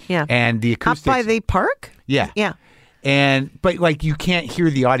wide. Yeah, and the acoustics up by the park. Yeah, yeah. But like you can't hear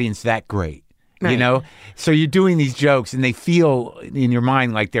the audience that great, right. So you're doing these jokes and they feel in your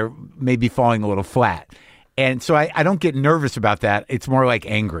mind like they're maybe falling a little flat. And so I don't get nervous about that. It's more like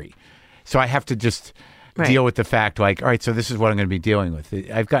angry. So I have to just deal with the fact like, all right, so this is what I'm going to be dealing with.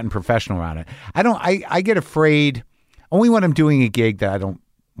 I've gotten professional around it. I get afraid only when I'm doing a gig that I don't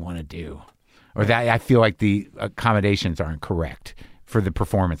want to do or that I feel like the accommodations aren't correct for the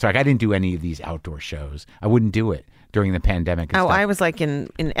performance. Like I didn't do any of these outdoor shows. I wouldn't do it during the pandemic. And stuff. I was like in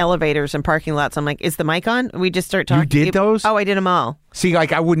elevators and parking lots. I'm like, is the mic on? We just start talking. You did those? Oh, I did them all. See,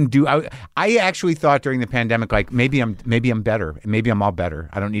 like I wouldn't do. I actually thought during the pandemic, like maybe I'm better. Maybe I'm all better.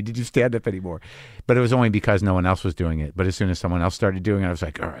 I don't need to do stand up anymore. But it was only because no one else was doing it. But as soon as someone else started doing it, I was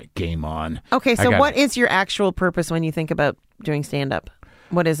like, all right, game on. Okay, so what is your actual purpose when you think about doing stand up?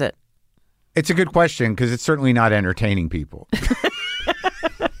 What is it? It's a good question because it's certainly not entertaining people.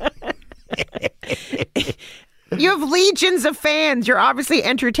 You have legions of fans. You're obviously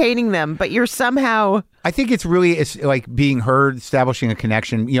entertaining them, but you're somehow... I think it's like being heard, establishing a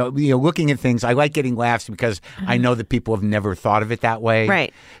connection, looking at things. I like getting laughs because I know that people have never thought of it that way.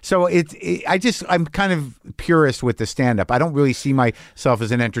 Right. So I'm kind of purist with the stand-up. I don't really see myself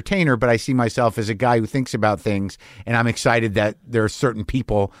as an entertainer, but I see myself as a guy who thinks about things, and I'm excited that there are certain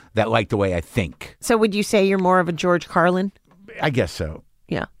people that like the way I think. So would you say you're more of a George Carlin? I guess so.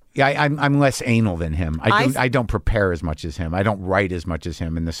 Yeah. Yeah, I'm less anal than him. I don't prepare as much as him. I don't write as much as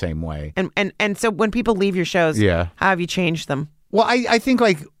him in the same way. And so when people leave your shows, how have you changed them? Well, I think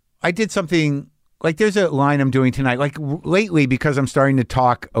like I did something like there's a line I'm doing tonight. Like lately, because I'm starting to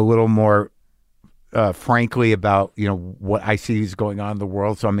talk a little more frankly about what I see is going on in the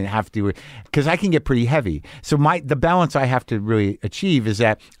world. So I'm gonna have to, because I can get pretty heavy. So the balance I have to really achieve is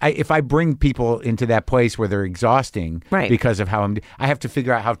that if I bring people into that place where they're exhausting because of how I have to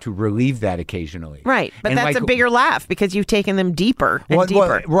figure out how to relieve that occasionally. Right, but that's a bigger laugh because you've taken them deeper and deeper.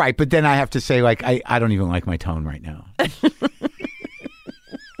 Well, right, but then I have to say like I don't even like my tone right now.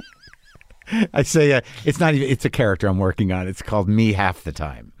 I say it's a character I'm working on. It's called Me Half the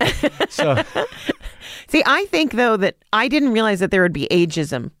Time. So, see, I think though that I didn't realize that there would be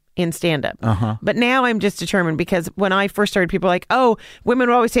ageism in stand-up. But now I'm just determined because when I first started, people were like, oh, women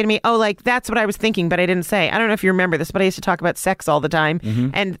would always say to me, oh, like, that's what I was thinking, but I didn't say. I don't know if you remember this, but I used to talk about sex all the time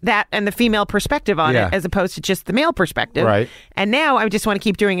and the female perspective on it as opposed to just the male perspective. Right. And now I just want to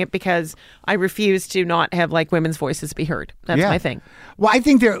keep doing it because I refuse to not have like women's voices be heard. That's my thing. Well, I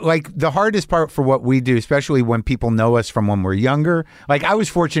think they're like the hardest part for what we do, especially when people know us from when we're younger. Like I was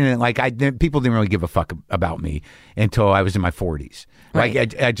fortunate, like people didn't really give a fuck about me until I was in my 40s. Like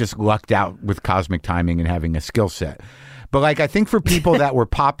I just lucked out with cosmic timing and having a skill set. But like I think for people that were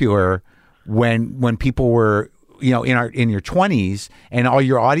popular when people were in your 20s and all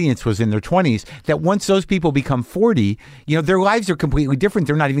your audience was in their 20s, that once those people become 40, their lives are completely different.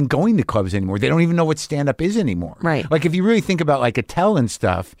 They're not even going to clubs anymore. They don't even know what stand-up is anymore. Right. Like if you really think about like Attell and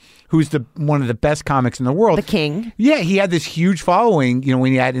stuff, who's one of the best comics in the world. The king. Yeah, he had this huge following,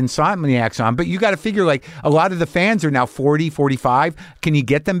 when he had Insomniacs on. But you got to figure like a lot of the fans are now 40, 45. Can you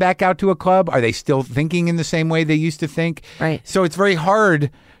get them back out to a club? Are they still thinking in the same way they used to think? Right. So it's very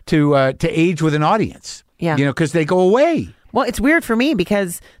hard to age with an audience. Yeah. Because they go away. Well, it's weird for me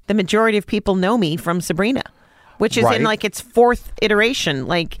because the majority of people know me from Sabrina, which is in like its fourth iteration.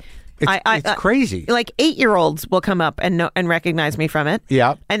 Like it's crazy. Like 8-year-olds will come up and recognize me from it.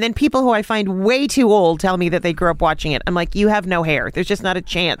 Yeah. And then people who I find way too old tell me that they grew up watching it. I'm like, you have no hair. There's just not a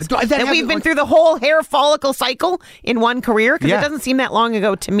chance. And we've been through the whole hair follicle cycle in one career because it doesn't seem that long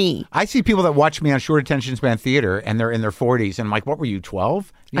ago to me. I see people that watch me on short attention span theater and they're in their 40s and I'm like, what were you,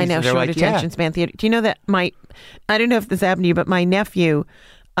 12? I know, short attention span theater. Do you know that I don't know if this happened to you, but my nephew,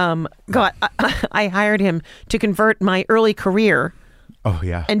 I hired him to convert my early career. Oh,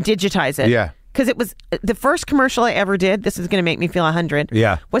 yeah. And digitize it. Yeah. Because it was the first commercial I ever did. This is going to make me feel 100.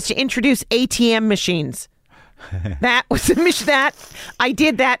 Yeah. Was to introduce ATM machines. That was the mission I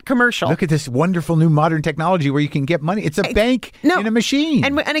did that commercial. Look at this wonderful new modern technology where you can get money. It's a bank in a machine.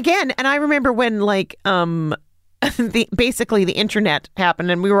 And I remember when like basically the internet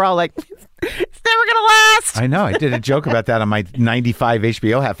happened and we were all like, it's never gonna last. I know. I did a joke about that on my 95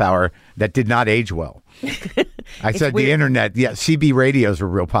 HBO half hour that did not age well. I said weird. The internet, CB radios were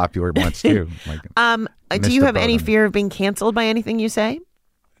real popular once too. Do you have any fear of being canceled by anything you say?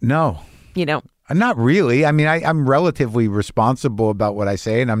 No. You don't? Not really. I mean, I'm relatively responsible about what I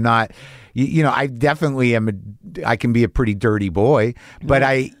say, and I'm not. I definitely am. I can be a pretty dirty boy, but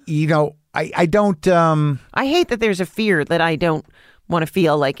I don't. I hate that there's a fear that I don't want to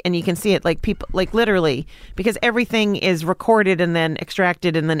feel like, and you can see it like people, like literally, because everything is recorded and then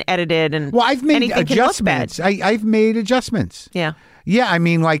extracted and then edited, and I've made adjustments. I've made adjustments. Yeah. Yeah. I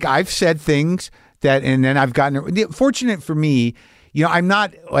mean, like I've said things and then I've gotten. Fortunate for me. I'm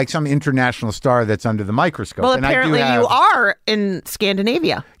not like some international star that's under the microscope. Well, apparently you are in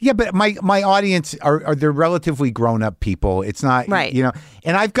Scandinavia. Yeah, but my audience are they're relatively grown up people. It's not right.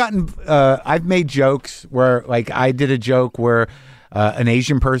 And I've made jokes where like I did a joke where an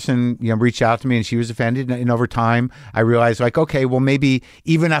Asian person reached out to me and she was offended, and over time I realized like, okay, well maybe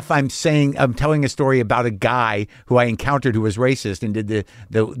even if I'm telling a story about a guy who I encountered who was racist and did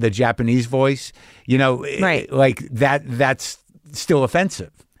the Japanese voice, right. like that's still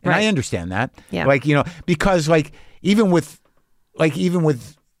offensive. And I understand that. Yeah. Like, because like even with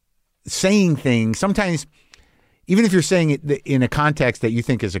saying things, sometimes even if you're saying it in a context that you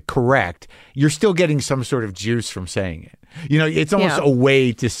think is correct, you're still getting some sort of juice from saying it. It's almost a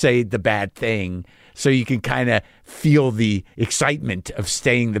way to say the bad thing so you can kind of feel the excitement of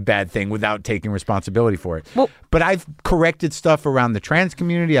saying the bad thing without taking responsibility for it. Well, but I've corrected stuff around the trans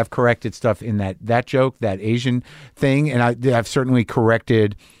community. I've corrected stuff in that joke, that Asian thing, and I've certainly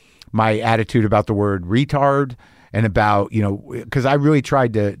corrected my attitude about the word retard and about, because I really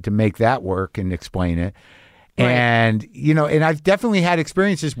tried to make that work and explain it. Right. And, and I've definitely had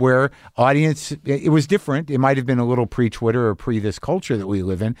experiences where audience, it was different. It might have been a little pre-Twitter or pre-this culture that we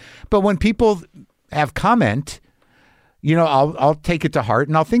live in. But when people have comment, I'll take it to heart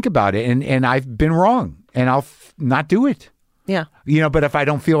and I'll think about it. And I've been wrong and I'll not do it. Yeah. But if I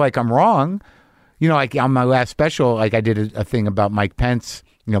don't feel like I'm wrong, like on my last special, like I did a thing about Mike Pence,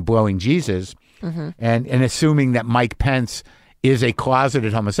 blowing Jesus and assuming that Mike Pence is a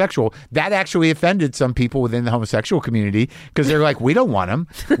closeted homosexual. That actually offended some people within the homosexual community because they're like, we don't want him.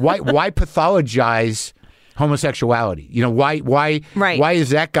 Why pathologize homosexuality? Why is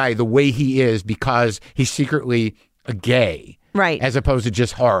that guy the way he is because he's secretly a gay, right? As opposed to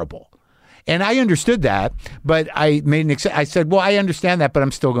just horrible. And I understood that, but I made I said, well, I understand that, but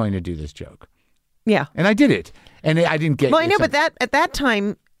I'm still going to do this joke. Yeah, and I did it, and I didn't get. Well, I know, but at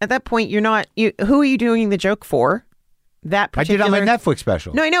that point, you're not. Who are you doing the joke for? That particular... I did on my Netflix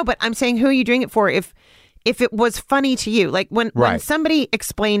special. No, I know, but I'm saying, who are you doing it for? If it was funny to you, like when somebody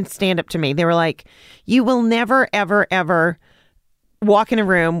explained stand-up to me, they were like, you will never, ever, ever walk in a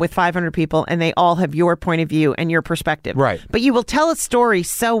room with 500 people and they all have your point of view and your perspective. Right. But you will tell a story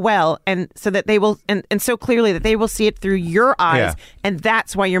so well and so that they will, and so clearly that they will see it through your eyes. Yeah. And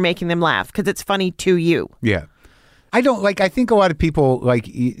that's why you're making them laugh, because it's funny to you. Yeah. I think a lot of people,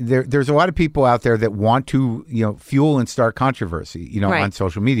 there's a lot of people out there that want to, fuel and start controversy, right. on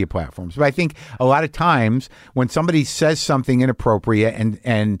social media platforms. But I think a lot of times when somebody says something inappropriate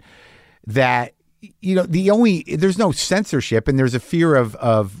and that, there's no censorship and there's a fear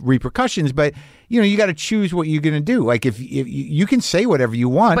of repercussions, but you got to choose what you're going to do. Like if you can say whatever you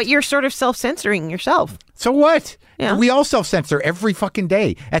want, but you're sort of self-censoring yourself. So what? Yeah. We all self-censor every fucking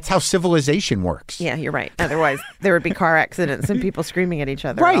day. That's how civilization works. Yeah, you're right. Otherwise, there would be car accidents and people screaming at each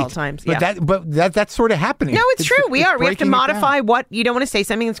other right. at all times. But yeah. that's sort of happening. No, it's true. We have to modify what you don't want to say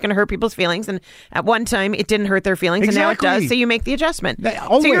something that's going to hurt people's feelings. And at one time, it didn't hurt their feelings, and now it does. So you make the adjustment.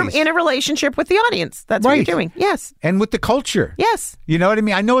 Always. So you're in a relationship with the audience. That's what you're doing. Yes. And with the culture. Yes. You know what I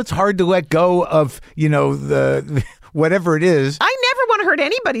mean? I know it's hard to let go of, the whatever it is. I never want to hurt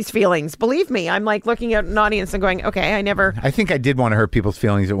anybody's feelings. Believe me. I'm like looking at an audience and going, okay, I think I did want to hurt people's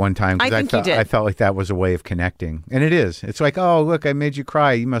feelings at one time. I think you did. I felt like that was a way of connecting. And it is. It's like, oh, look, I made you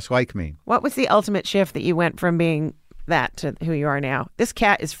cry. You must like me. What was the ultimate shift that you went from being that to who you are now? This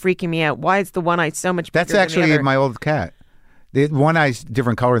cat is freaking me out. Why is the one eye so much bigger That's actually than the other? my old cat. The one eye's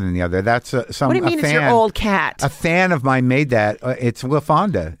different color than the other. That's What do you mean it's your old cat? A fan of mine made that. It's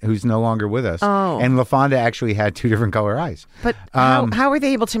LaFonda, who's no longer with us. Oh. And LaFonda actually had two different color eyes. But how are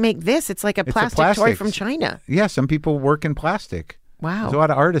they able to make this? It's like a plastic toy from China. Yeah, some people work in plastic. Wow. There's a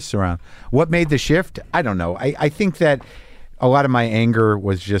lot of artists around. What made the shift? I don't know. I think that a lot of my anger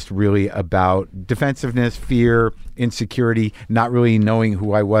was just really about defensiveness, fear, insecurity, not really knowing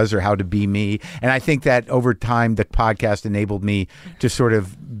who I was or how to be me. And I think that over time, the podcast enabled me to sort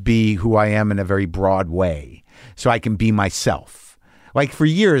of be who I am in a very broad way, so I can be myself. Like for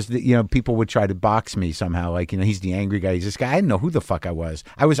years, people would try to box me somehow. Like, he's the angry guy. He's this guy. I didn't know who the fuck I was.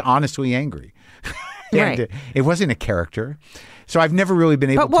 I was honestly angry. Right. It wasn't a character. So I've never really been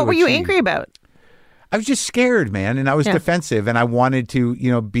able to. But what were you angry about? I was just scared, man, and I was defensive, and I wanted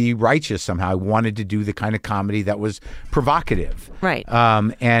to, be righteous somehow. I wanted to do the kind of comedy that was provocative, right?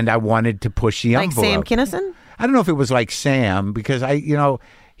 And I wanted to push the envelope. Like Sam Kinison? I don't know if it was like Sam because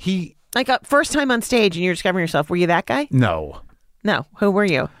he like a first time on stage and you're discovering yourself. Were you that guy? No. Who were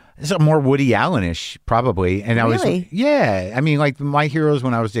you? It's more Woody Allen-ish, probably. And really? I mean, like my heroes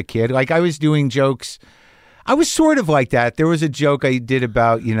when I was a kid. Like I was doing jokes. I was sort of like that. There was a joke I did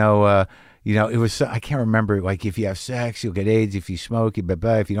about it was, I can't remember, like, if you have sex, you'll get AIDS. If you smoke,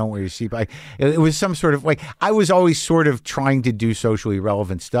 if you don't wear your seatbelt. It was some sort of, I was always sort of trying to do socially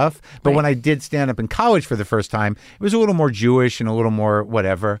relevant stuff. But when I did stand up in college for the first time, it was a little more Jewish and a little more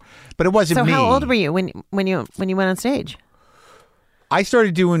whatever. But it wasn't me. So how old were you when you went on stage? I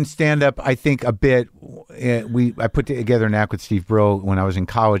started doing stand-up, I think, a bit. I put together an act with Steve Brill when I was in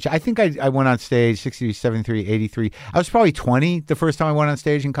college. I think I went on stage 60, 73, 83. I was probably 20 the first time I went on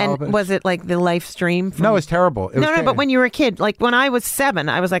stage in college. And was it like the live stream? No, it was terrible. But when you were a kid, like when I was 7,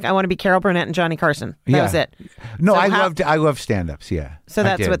 I was like, I want to be Carol Burnett and Johnny Carson. That was it. No, so I loved stand-ups, yeah. So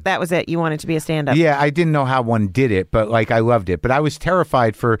that was it. You wanted to be a stand-up. Yeah, I didn't know how one did it, but I loved it. But I was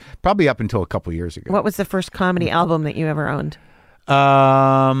terrified for probably up until a couple years ago. What was the first comedy album that you ever owned?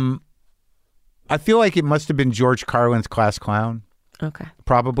 I feel like it must have been George Carlin's Class Clown. Okay.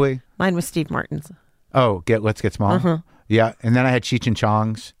 Probably. Mine was Steve Martin's. Oh, Let's Get Small? Yeah. And then I had Cheech and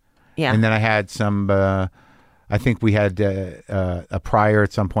Chong's. Yeah. And then I had some, I think we had a Pryor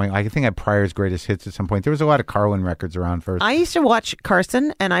at some point. I think I had Pryor's Greatest Hits at some point. There was a lot of Carlin records around first. I used to watch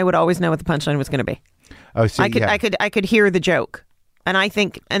Carson, and I would always know what the punchline was going to be. Oh, so I could hear the joke. And I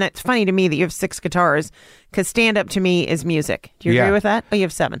think, and it's funny to me that you have 6 guitars, because stand-up to me is music. Do you agree with that? Oh, you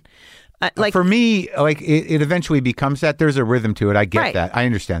have 7. For me, like it eventually becomes that. There's a rhythm to it. I get that. I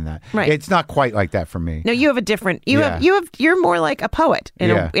understand that. Right. It's not quite like that for me. No, you have a different. You're more like a poet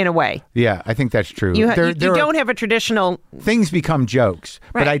in a way. Yeah, I think that's true. You don't have a traditional. Things become jokes,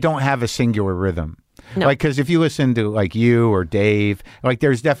 but I don't have a singular rhythm. No. Like, because if you listen to like you or Dave, like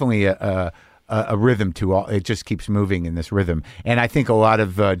there's definitely a rhythm to all. It just keeps moving in this rhythm, and I think a lot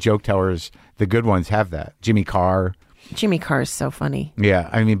of joke tellers, the good ones, have that. Jimmy Carr is so funny. Yeah,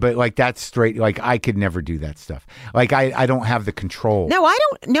 I mean, but like that's straight. Like I could never do that stuff. Like I don't have the control. No, I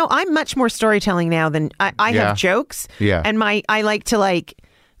don't. No, I'm much more storytelling now than I have jokes. Yeah, and I like to like.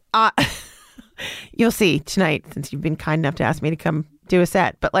 You'll see tonight, since you've been kind enough to ask me to come do a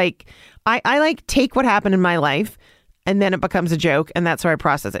set. But like I like take what happened in my life, and then it becomes a joke, and that's how I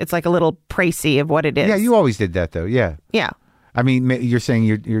process it. It's like a little précis of what it is. Yeah, you always did that though. Yeah. Yeah. I mean, you're saying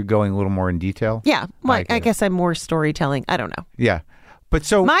you're going a little more in detail? Yeah. Well, I guess I'm more storytelling. I don't know. Yeah. But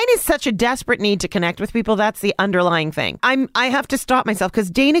so mine is such a desperate need to connect with people. That's the underlying thing. I have to stop myself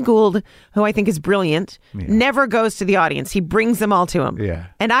because Dana Gould, who I think is brilliant, never goes to the audience. He brings them all to him. Yeah.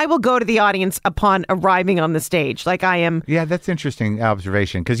 And I will go to the audience upon arriving on the stage. Like I am. Yeah, that's interesting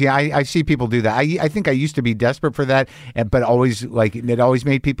observation. Because I see people do that. I think I used to be desperate for that, but always like it always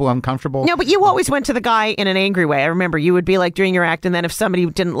made people uncomfortable. No, but you always went to the guy in an angry way. I remember you would be like doing your act, and then if somebody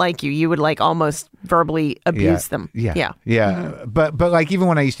didn't like you, you would like almost verbally abuse them. Yeah. But like even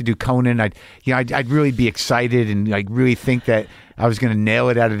when I used to do Conan, I'd really be excited and like really think that I was going to nail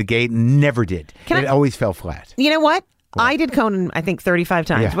it out of the gate, and never did. It always fell flat. You know what? I did Conan, I think 35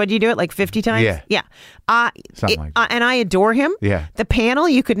 times. Yeah. What did you do it like 50 times? Yeah. Something like that. And I adore him. Yeah. The panel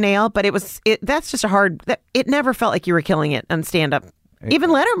you could nail, but that's just it never felt like you were killing it on stand up.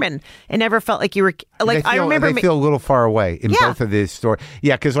 Even Letterman, it never felt like you were like. I remember they feel a little far away in both of these stories.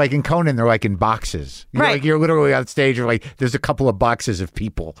 Yeah, because like in Conan, they're like in boxes. Like you're literally on stage, or like there's a couple of boxes of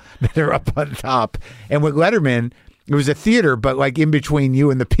people that are up on top. And with Letterman, it was a theater, but like in between you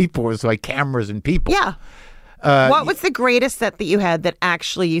and the people was like cameras and people. Yeah. What was the greatest set that you had that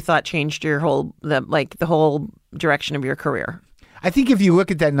actually you thought changed your the whole direction of your career? I think if you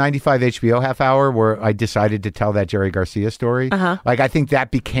look at that 95 HBO half hour where I decided to tell that Jerry Garcia story, like I think that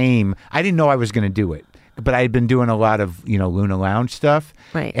became, I didn't know I was going to do it, but I had been doing a lot of, Luna Lounge stuff.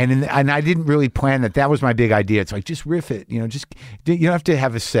 Right. And I didn't really plan that was my big idea. It's like, just riff it, you don't have to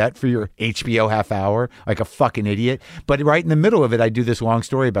have a set for your HBO half hour like a fucking idiot. But right in the middle of it, I do this long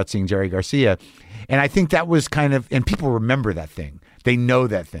story about seeing Jerry Garcia. And I think that was kind of, and people remember that thing. They know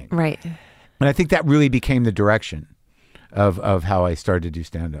that thing. Right. And I think that really became the direction of how I started to do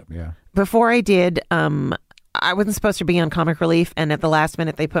stand-up, yeah. Before I did, I wasn't supposed to be on Comic Relief, and at the last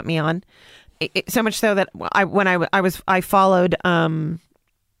minute they put me on. So much so that I followed, oh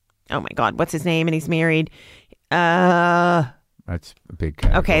my God, what's his name? And he's married. That's a big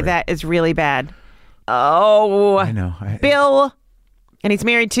category. Okay, that is really bad. Oh. I know. Bill, and he's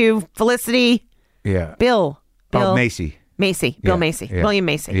married to Felicity. Yeah. Bill. Oh, Macy. Bill Macy. Yeah. William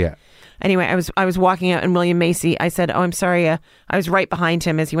Macy. Yeah. Anyway, I was walking out, and William Macy, I said, "Oh, I'm sorry." I was right behind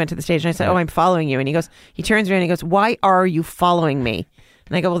him as he went to the stage, and I said, "Oh, I'm following you." And he turns around and he goes, "Why are you following me?"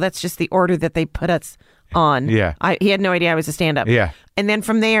 And I go, "Well, that's just the order that they put us on." Yeah. He had no idea I was a stand-up. Yeah. And then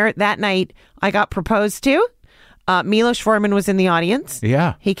from there, that night, I got proposed to. Milos Forman was in the audience.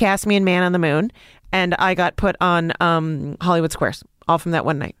 Yeah. He cast me in Man on the Moon, and I got put on Hollywood Squares, all from that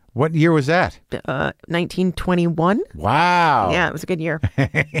one night. What year was that? 1921. Wow. Yeah, it was a good year.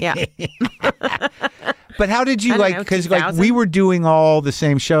 Yeah. But how did you because we were doing all the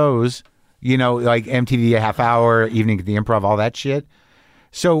same shows, like MTV Half Hour, Evening at the Improv, all that shit.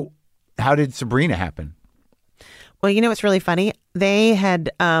 So how did Sabrina happen? Well, it's really funny. They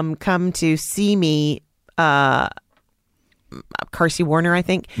had come to see me, Carsey Warner, I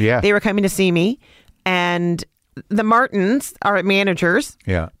think. Yeah. They were coming to see me, and the Martins, our managers,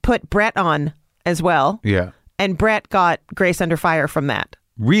 put Brett on as well. Yeah. And Brett got Grace Under Fire from that.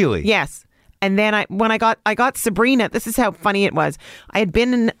 Really? Yes. And then when I got Sabrina, this is how funny it was. I had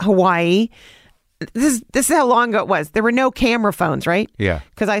been in Hawaii. This is how long ago it was. There were no camera phones, right? Yeah.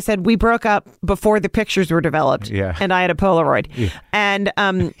 Because I said we broke up before the pictures were developed. Yeah. And I had a Polaroid. Yeah. And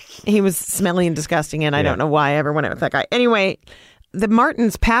he was smelly and disgusting, and I don't know why I ever went out with that guy. Anyway, the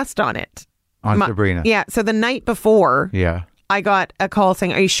Martins passed on it. on Sabrina. Yeah. So the night before, Yeah. I got a call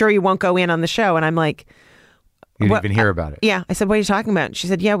saying, "Are you sure you won't go in on the show?" And I'm like, You didn't even hear about it. Yeah. I said, "What are you talking about?" And she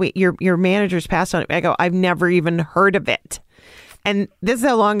said, "Yeah, your manager's passed on it." I go, "I've never even heard of it." And this is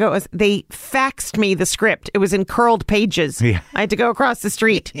how long ago it was. They faxed me the script. It was in curled pages. Yeah. I had to go across the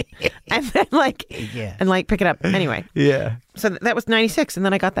street and then pick it up. Anyway. Yeah. So that was 96. And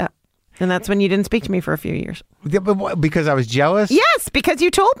then I got that. And that's when you didn't speak to me for a few years. Yeah, but because I was jealous? Yes, because you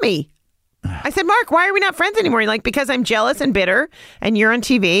told me. I said, "Mark, why are we not friends anymore?" You're like, "Because I'm jealous and bitter and you're on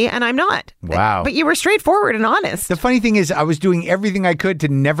TV and I'm not." Wow. But you were straightforward and honest. The funny thing is I was doing everything I could to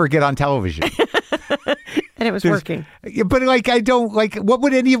never get on television. And it was working. Yeah, but I don't what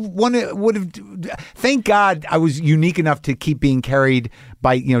would anyone would have? Thank God I was unique enough to keep being carried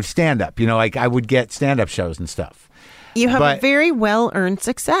by stand up. I would get stand up shows and stuff. You have a very well earned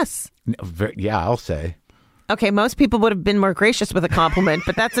success. Yeah, I'll say. Okay, most people would have been more gracious with a compliment,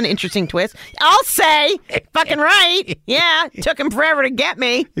 but that's an interesting twist. I'll say, fucking right. Yeah, took him forever to get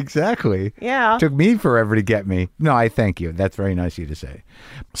me. Exactly. Yeah. Took me forever to get me. No, I thank you. That's very nice of you to say.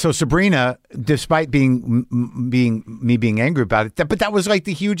 So Sabrina, despite being angry about it, but that was like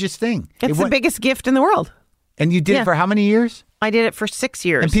the hugest thing. It's the biggest gift in the world. And you did it for how many years? I did it for 6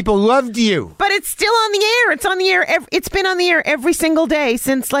 years. And people loved you. But it's still on the air. It's on the air. It's been on the air every single day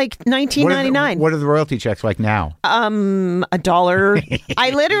since 1999. What are the royalty checks like now? $1. I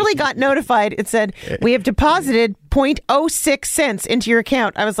literally got notified. It said, "We have deposited 0.06 cents into your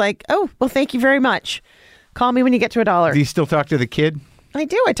account." I was like, "Oh, well, thank you very much. Call me when you get to $1." Do you still talk to the kid? I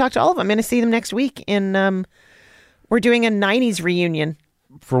do. I talk to all of them. I'm going to see them next week. We're doing a 90s reunion.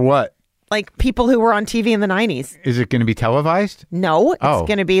 For what? Like people who were on TV in the 90s. Is it going to be televised? No, it's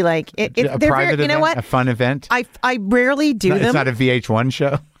going to be like a private event, you know what? A fun event. I rarely do them. It's not a VH1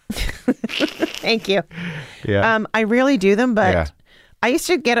 show. Thank you. Yeah. I rarely do them, but I used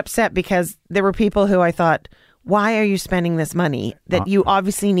to get upset because there were people who I thought, "Why are you spending this money that you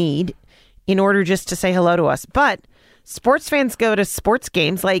obviously need in order just to say hello to us?" But sports fans go to sports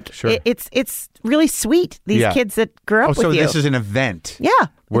games. Like it's really sweet. These kids that grew up with you. So this is an event. Yeah.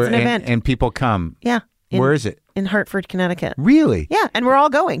 It's an event. And people come. Yeah. Where is it? In Hartford, Connecticut. Really? Yeah. And we're all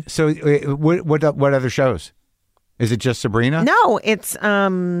going. So what other shows? Is it just Sabrina? No, it's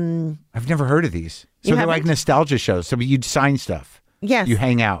I've never heard of these. So they're like nostalgia shows. So you'd sign stuff. Yes. You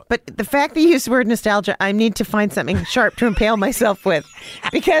hang out. But the fact that you use the word nostalgia, I need to find something sharp to impale myself with.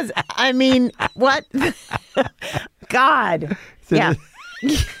 Because, I mean, what? God. Yeah.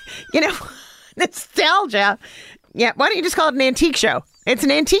 Nostalgia. Yeah. Why don't you just call it an antique show? It's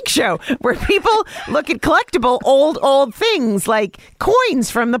an antique show where people look at collectible old things like coins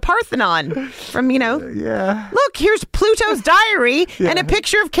from the Parthenon. Yeah. Look, here's Pluto's diary and a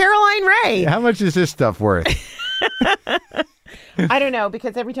picture of Caroline Rhea. How much is this stuff worth? I don't know,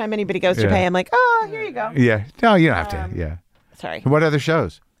 because every time anybody goes to pay, I'm like, "Oh, here you go." Yeah. No, you don't have to. Yeah. Sorry. What other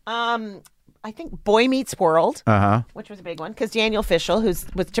shows? I think Boy Meets World, which was a big one, because Daniel Fishel, who's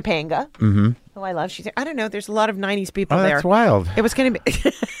with Topanga, who I love, she's there. I don't know, there's a lot of 90s people there. That's wild. It was going to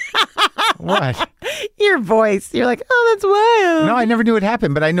be... What? Your voice. You're like, "Oh, that's wild." No, I never knew it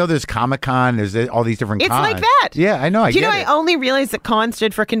happened, but I know there's Comic-Con, there's all these different cons. It's like that. Yeah, I know. Do you know I only realized that con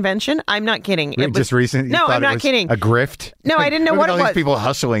stood for convention? I'm not kidding. It was just recent? No, I'm not kidding. A grift? No, I didn't know what it was. All these people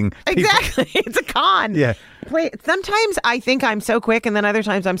hustling. Exactly. It's a con. Yeah. Wait, sometimes I think I'm so quick, and then other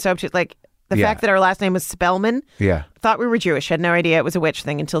times I'm so obtuse. Like, the fact that our last name was Spellman. Yeah. Thought we were Jewish. Had no idea it was a witch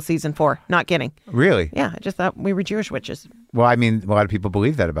thing until season 4. Not kidding. Really? Yeah, I just thought we were Jewish witches. Well, I mean, a lot of people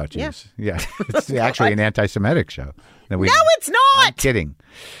believe that about Jews. Yeah. It's actually an anti-Semitic show. No, it's not. I'm kidding.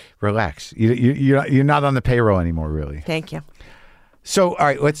 Relax. You're not on the payroll anymore, really. Thank you. So, all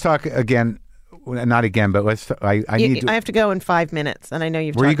right, let's talk again. Not again, but let's. I have to go in 5 minutes, and I know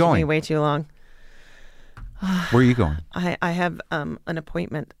you've talked to me way too long. Where are you going? I have an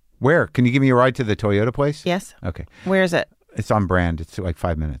appointment. Where? Can you give me a ride to the Toyota place? Yes. Okay. Where is it? It's on brand. It's like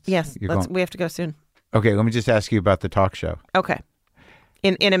 5 minutes. Yes. We have to go soon. Okay, let me just ask you about the talk show. Okay.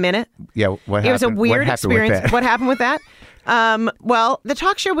 In a minute? Yeah, what happened? It was a weird experience. What happened with that? Well, the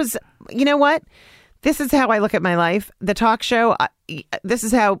talk show was, you know what? This is how I look at my life. The talk show, this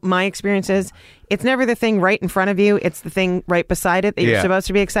is how my experience is. It's never the thing right in front of you. It's the thing right beside it that you're supposed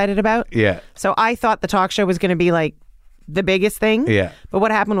to be excited about. Yeah. So I thought the talk show was going to be like the biggest thing. Yeah. But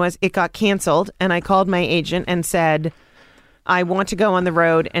what happened was it got canceled, and I called my agent and said, "I want to go on the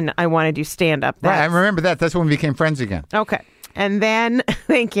road and I want to do stand-up." Right, I remember that. That's when we became friends again. Okay. And then,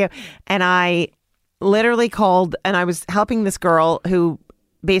 thank you. And I literally called, and I was helping this girl who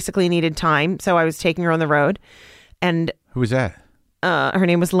basically needed time. So I was taking her on the road. And who was that? Her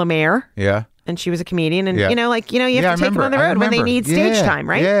name was Lemaire. Yeah. And she was a comedian. And, you have to take them on the road when they need stage time,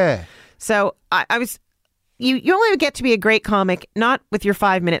 right? Yeah. So I was, you only get to be a great comic, not with your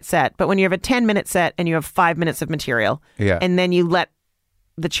 5-minute set, but when you have a 10-minute set and you have 5 minutes of material. Yeah. And then you let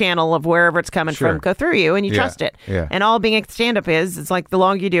the channel of wherever it's coming from go through you and you trust it. Yeah. And all being a stand-up it's like the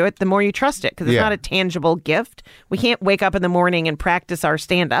longer you do it, the more you trust it because it's not a tangible gift. We can't wake up in the morning and practice our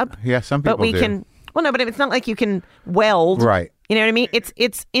stand-up. Yeah, some people But we do. can, well, no, but it's not like you can weld. Right. You know what I mean?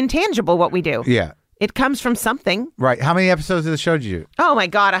 It's intangible what we do. Yeah. It comes from something. Right. How many episodes of the show did you do? Oh, my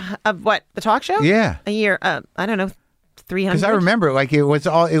God. Of what? The talk show? Yeah. A year. I don't know. 300. Because I remember, like, it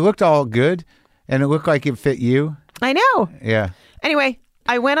looked all good, and it looked like it fit you. I know. Yeah. Anyway,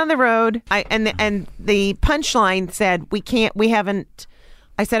 I went on the road. And the punchline said, we haven't.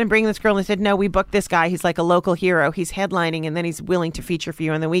 I said, I'm bringing this girl. And they said, no, we booked this guy. He's like a local hero. He's headlining, and then he's willing to feature for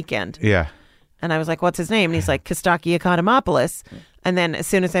you on the weekend. Yeah. And I was like, what's his name? And he's like, Kostaki Economopoulos. And then as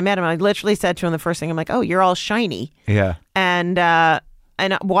soon as I met him, I literally said to him the first thing, I'm like, oh, you're all shiny. Yeah. And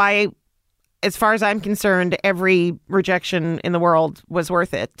why, as far as I'm concerned, every rejection in the world was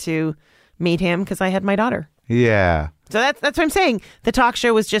worth it to meet him because I had my daughter. Yeah. So that's what I'm saying. The talk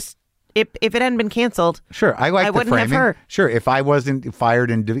show was just, if it hadn't been canceled, Sure, I like the wouldn't have framing. her. Sure, if I wasn't fired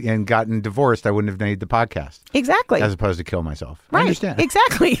and gotten divorced, I wouldn't have made the podcast. Exactly. As opposed to kill myself. Right. I understand.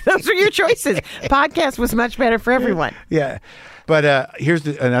 Exactly. Those were your choices. Podcast was much better for everyone. Yeah. But here's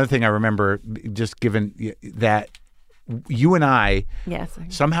another thing I remember, just given that you and I, Yes.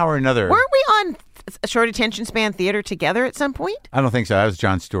 somehow or another. Weren't we on a short attention span theater together at some point? I don't think so. I was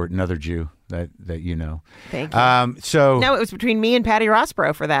Jon Stewart, another Jew that you know. Thank you. So No, it was between me and Patty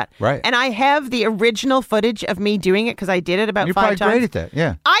Rossborough for that. Right. And I have the original footage of me doing it because I did it about you're 5 probably times. great at that.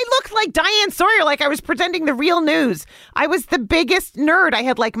 Yeah. I looked like Diane Sawyer, like I was presenting the real news. I was the biggest nerd. I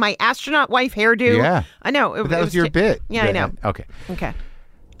had like my astronaut wife hairdo. Yeah. I know. But that was your bit. Yeah, I know. Okay. Okay.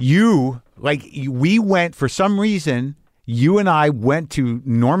 We went for some reason. You and I went to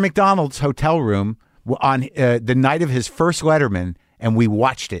Norm Macdonald's hotel room on the night of his first Letterman, and we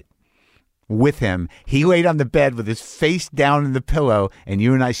watched it with him. He laid on the bed with his face down in the pillow, and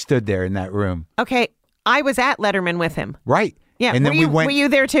you and I stood there in that room. Okay. I was at Letterman with him. Right. Yeah. And then we went. Were you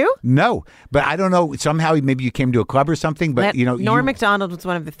there too? No, but I don't know. Somehow, maybe you came to a club or something. But Norm Macdonald was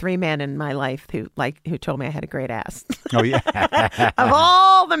one of the 3 men in my life who told me I had a great ass. Oh yeah. Of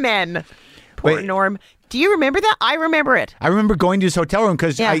all the men. Poor Wait. Norm. Do you remember that? I remember it. I remember going to his hotel room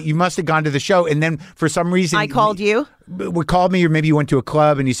because Yeah. you must have gone to the show, and then for some reason I called you We called me, or maybe you went to a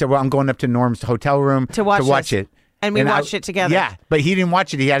club, and you said, "Well, I'm going up to Norm's hotel room to watch it." And we watched it together. Yeah, but he didn't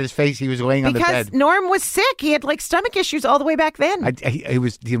watch it. He had his face. He was laying on the because bed. Norm was sick. He had like stomach issues all the way back then. He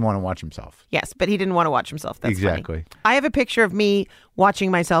didn't want to watch himself. Yes, but he didn't want to watch himself. That's Exactly. funny. I have a picture of me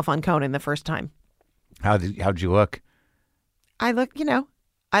watching myself on Conan the first time. How'd you look? I looked young,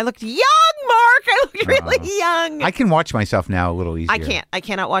 Mark. I looked really young. I can watch myself now a little easier. I can't. I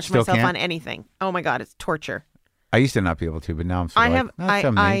cannot watch Still myself can't? on anything. Oh my God, it's torture. I used to not be able to, but now I'm I sort of have. like, that's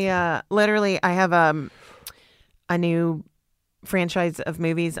amazing. I have a new franchise of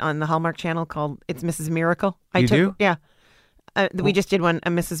movies on the Hallmark Channel called It's Mrs. Miracle. You do? Yeah. We just did one, a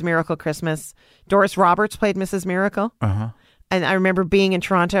Mrs. Miracle Christmas. Doris Roberts played Mrs. Miracle. Uh-huh. And I remember being in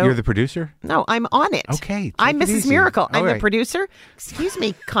Toronto. You're the producer? No, I'm on it. Okay, I'm take it Mrs. easy. Miracle. I'm All the right. producer. Excuse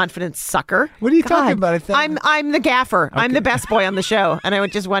me, confident sucker. What are you talking about? I thought- I'm the gaffer. I'm the best boy on the show, and I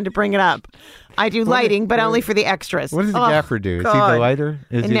just wanted to bring it up. I do lighting, but only for the extras. What does the gaffer do? Is he the God. lighter?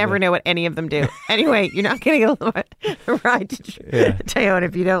 I never know what any of them do. Anyway, you're not getting a ride to Toyota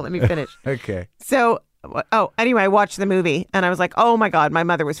if you don't let me finish. Okay. So, anyway, I watched the movie, and I was like, oh my God, my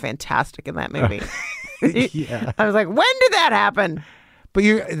mother was fantastic in that movie. Yeah. I was like, when did that happen? But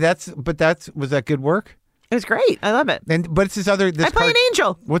was that good work? It was great. I love it. But it's this other. I play an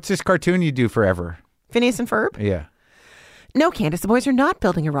angel. What's this cartoon you do forever? Phineas and Ferb? Yeah. No, Candace, the boys are not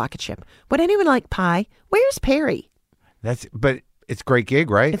building a rocket ship. Would anyone like pie? Where's Perry? But it's a great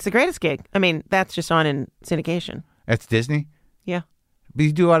gig, right? It's the greatest gig. I mean, that's just on in syndication. That's Disney. Yeah. But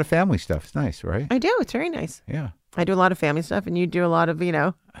you do a lot of family stuff. It's nice, right? I do. It's very nice. Yeah. I do a lot of family stuff, and you do a lot of, I don't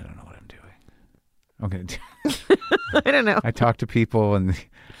know what I'm doing. I'm gonna do. I don't know. I talk to people and.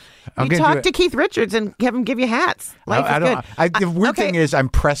 You talk to Keith Richards and have him give you hats. Life is good. The weird thing is I'm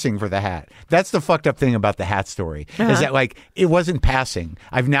pressing for the hat. That's the fucked up thing about the hat story is that like it wasn't passing.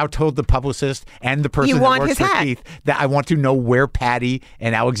 I've now told the publicist and the person that works for Keith that I want to know where Patty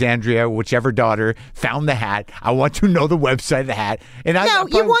and Alexandria, whichever daughter, found the hat. I want to know the website of the hat. And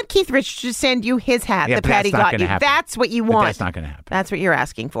you want Keith Richards to send you his hat that Patty got you. Happen. That's what you want. But that's not going to happen. That's what you're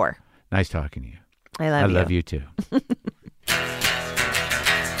asking for. Nice talking to you. I love you too.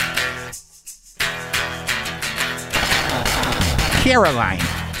 Caroline.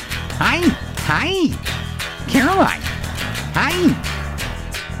 Hi. Caroline. Hi.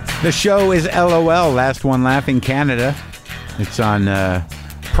 The show is LOL, Last One Laughing Canada. It's on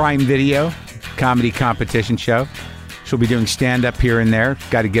Prime Video, comedy competition show. She'll be doing stand-up here and there.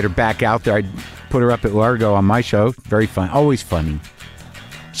 Got to get her back out there. I put her up at Largo on my show. Very fun. Always funny.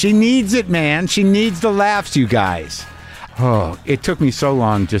 She needs it, man. She needs the laughs, you guys. Oh, it took me so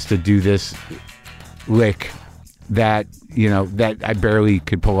long just to do this lick that, that I barely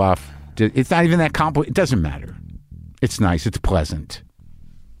could pull off. It's not even that complicated. It doesn't matter. It's nice. It's pleasant.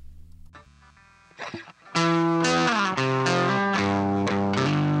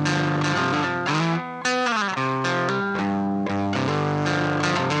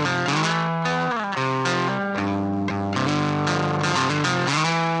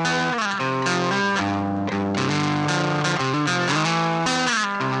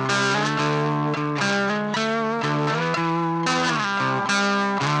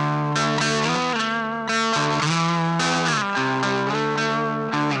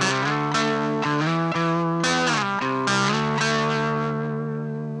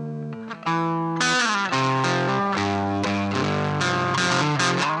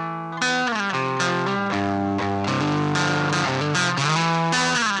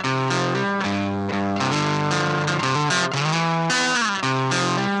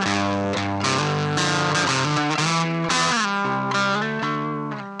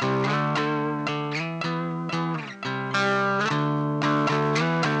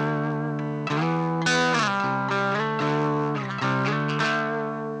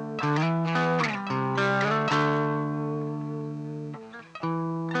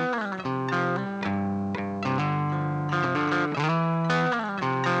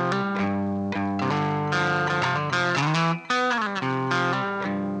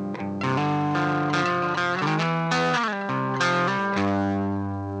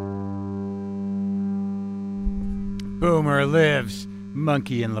 Boomer lives.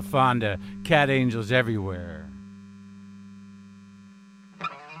 Monkey and LaFonda. Cat angels everywhere.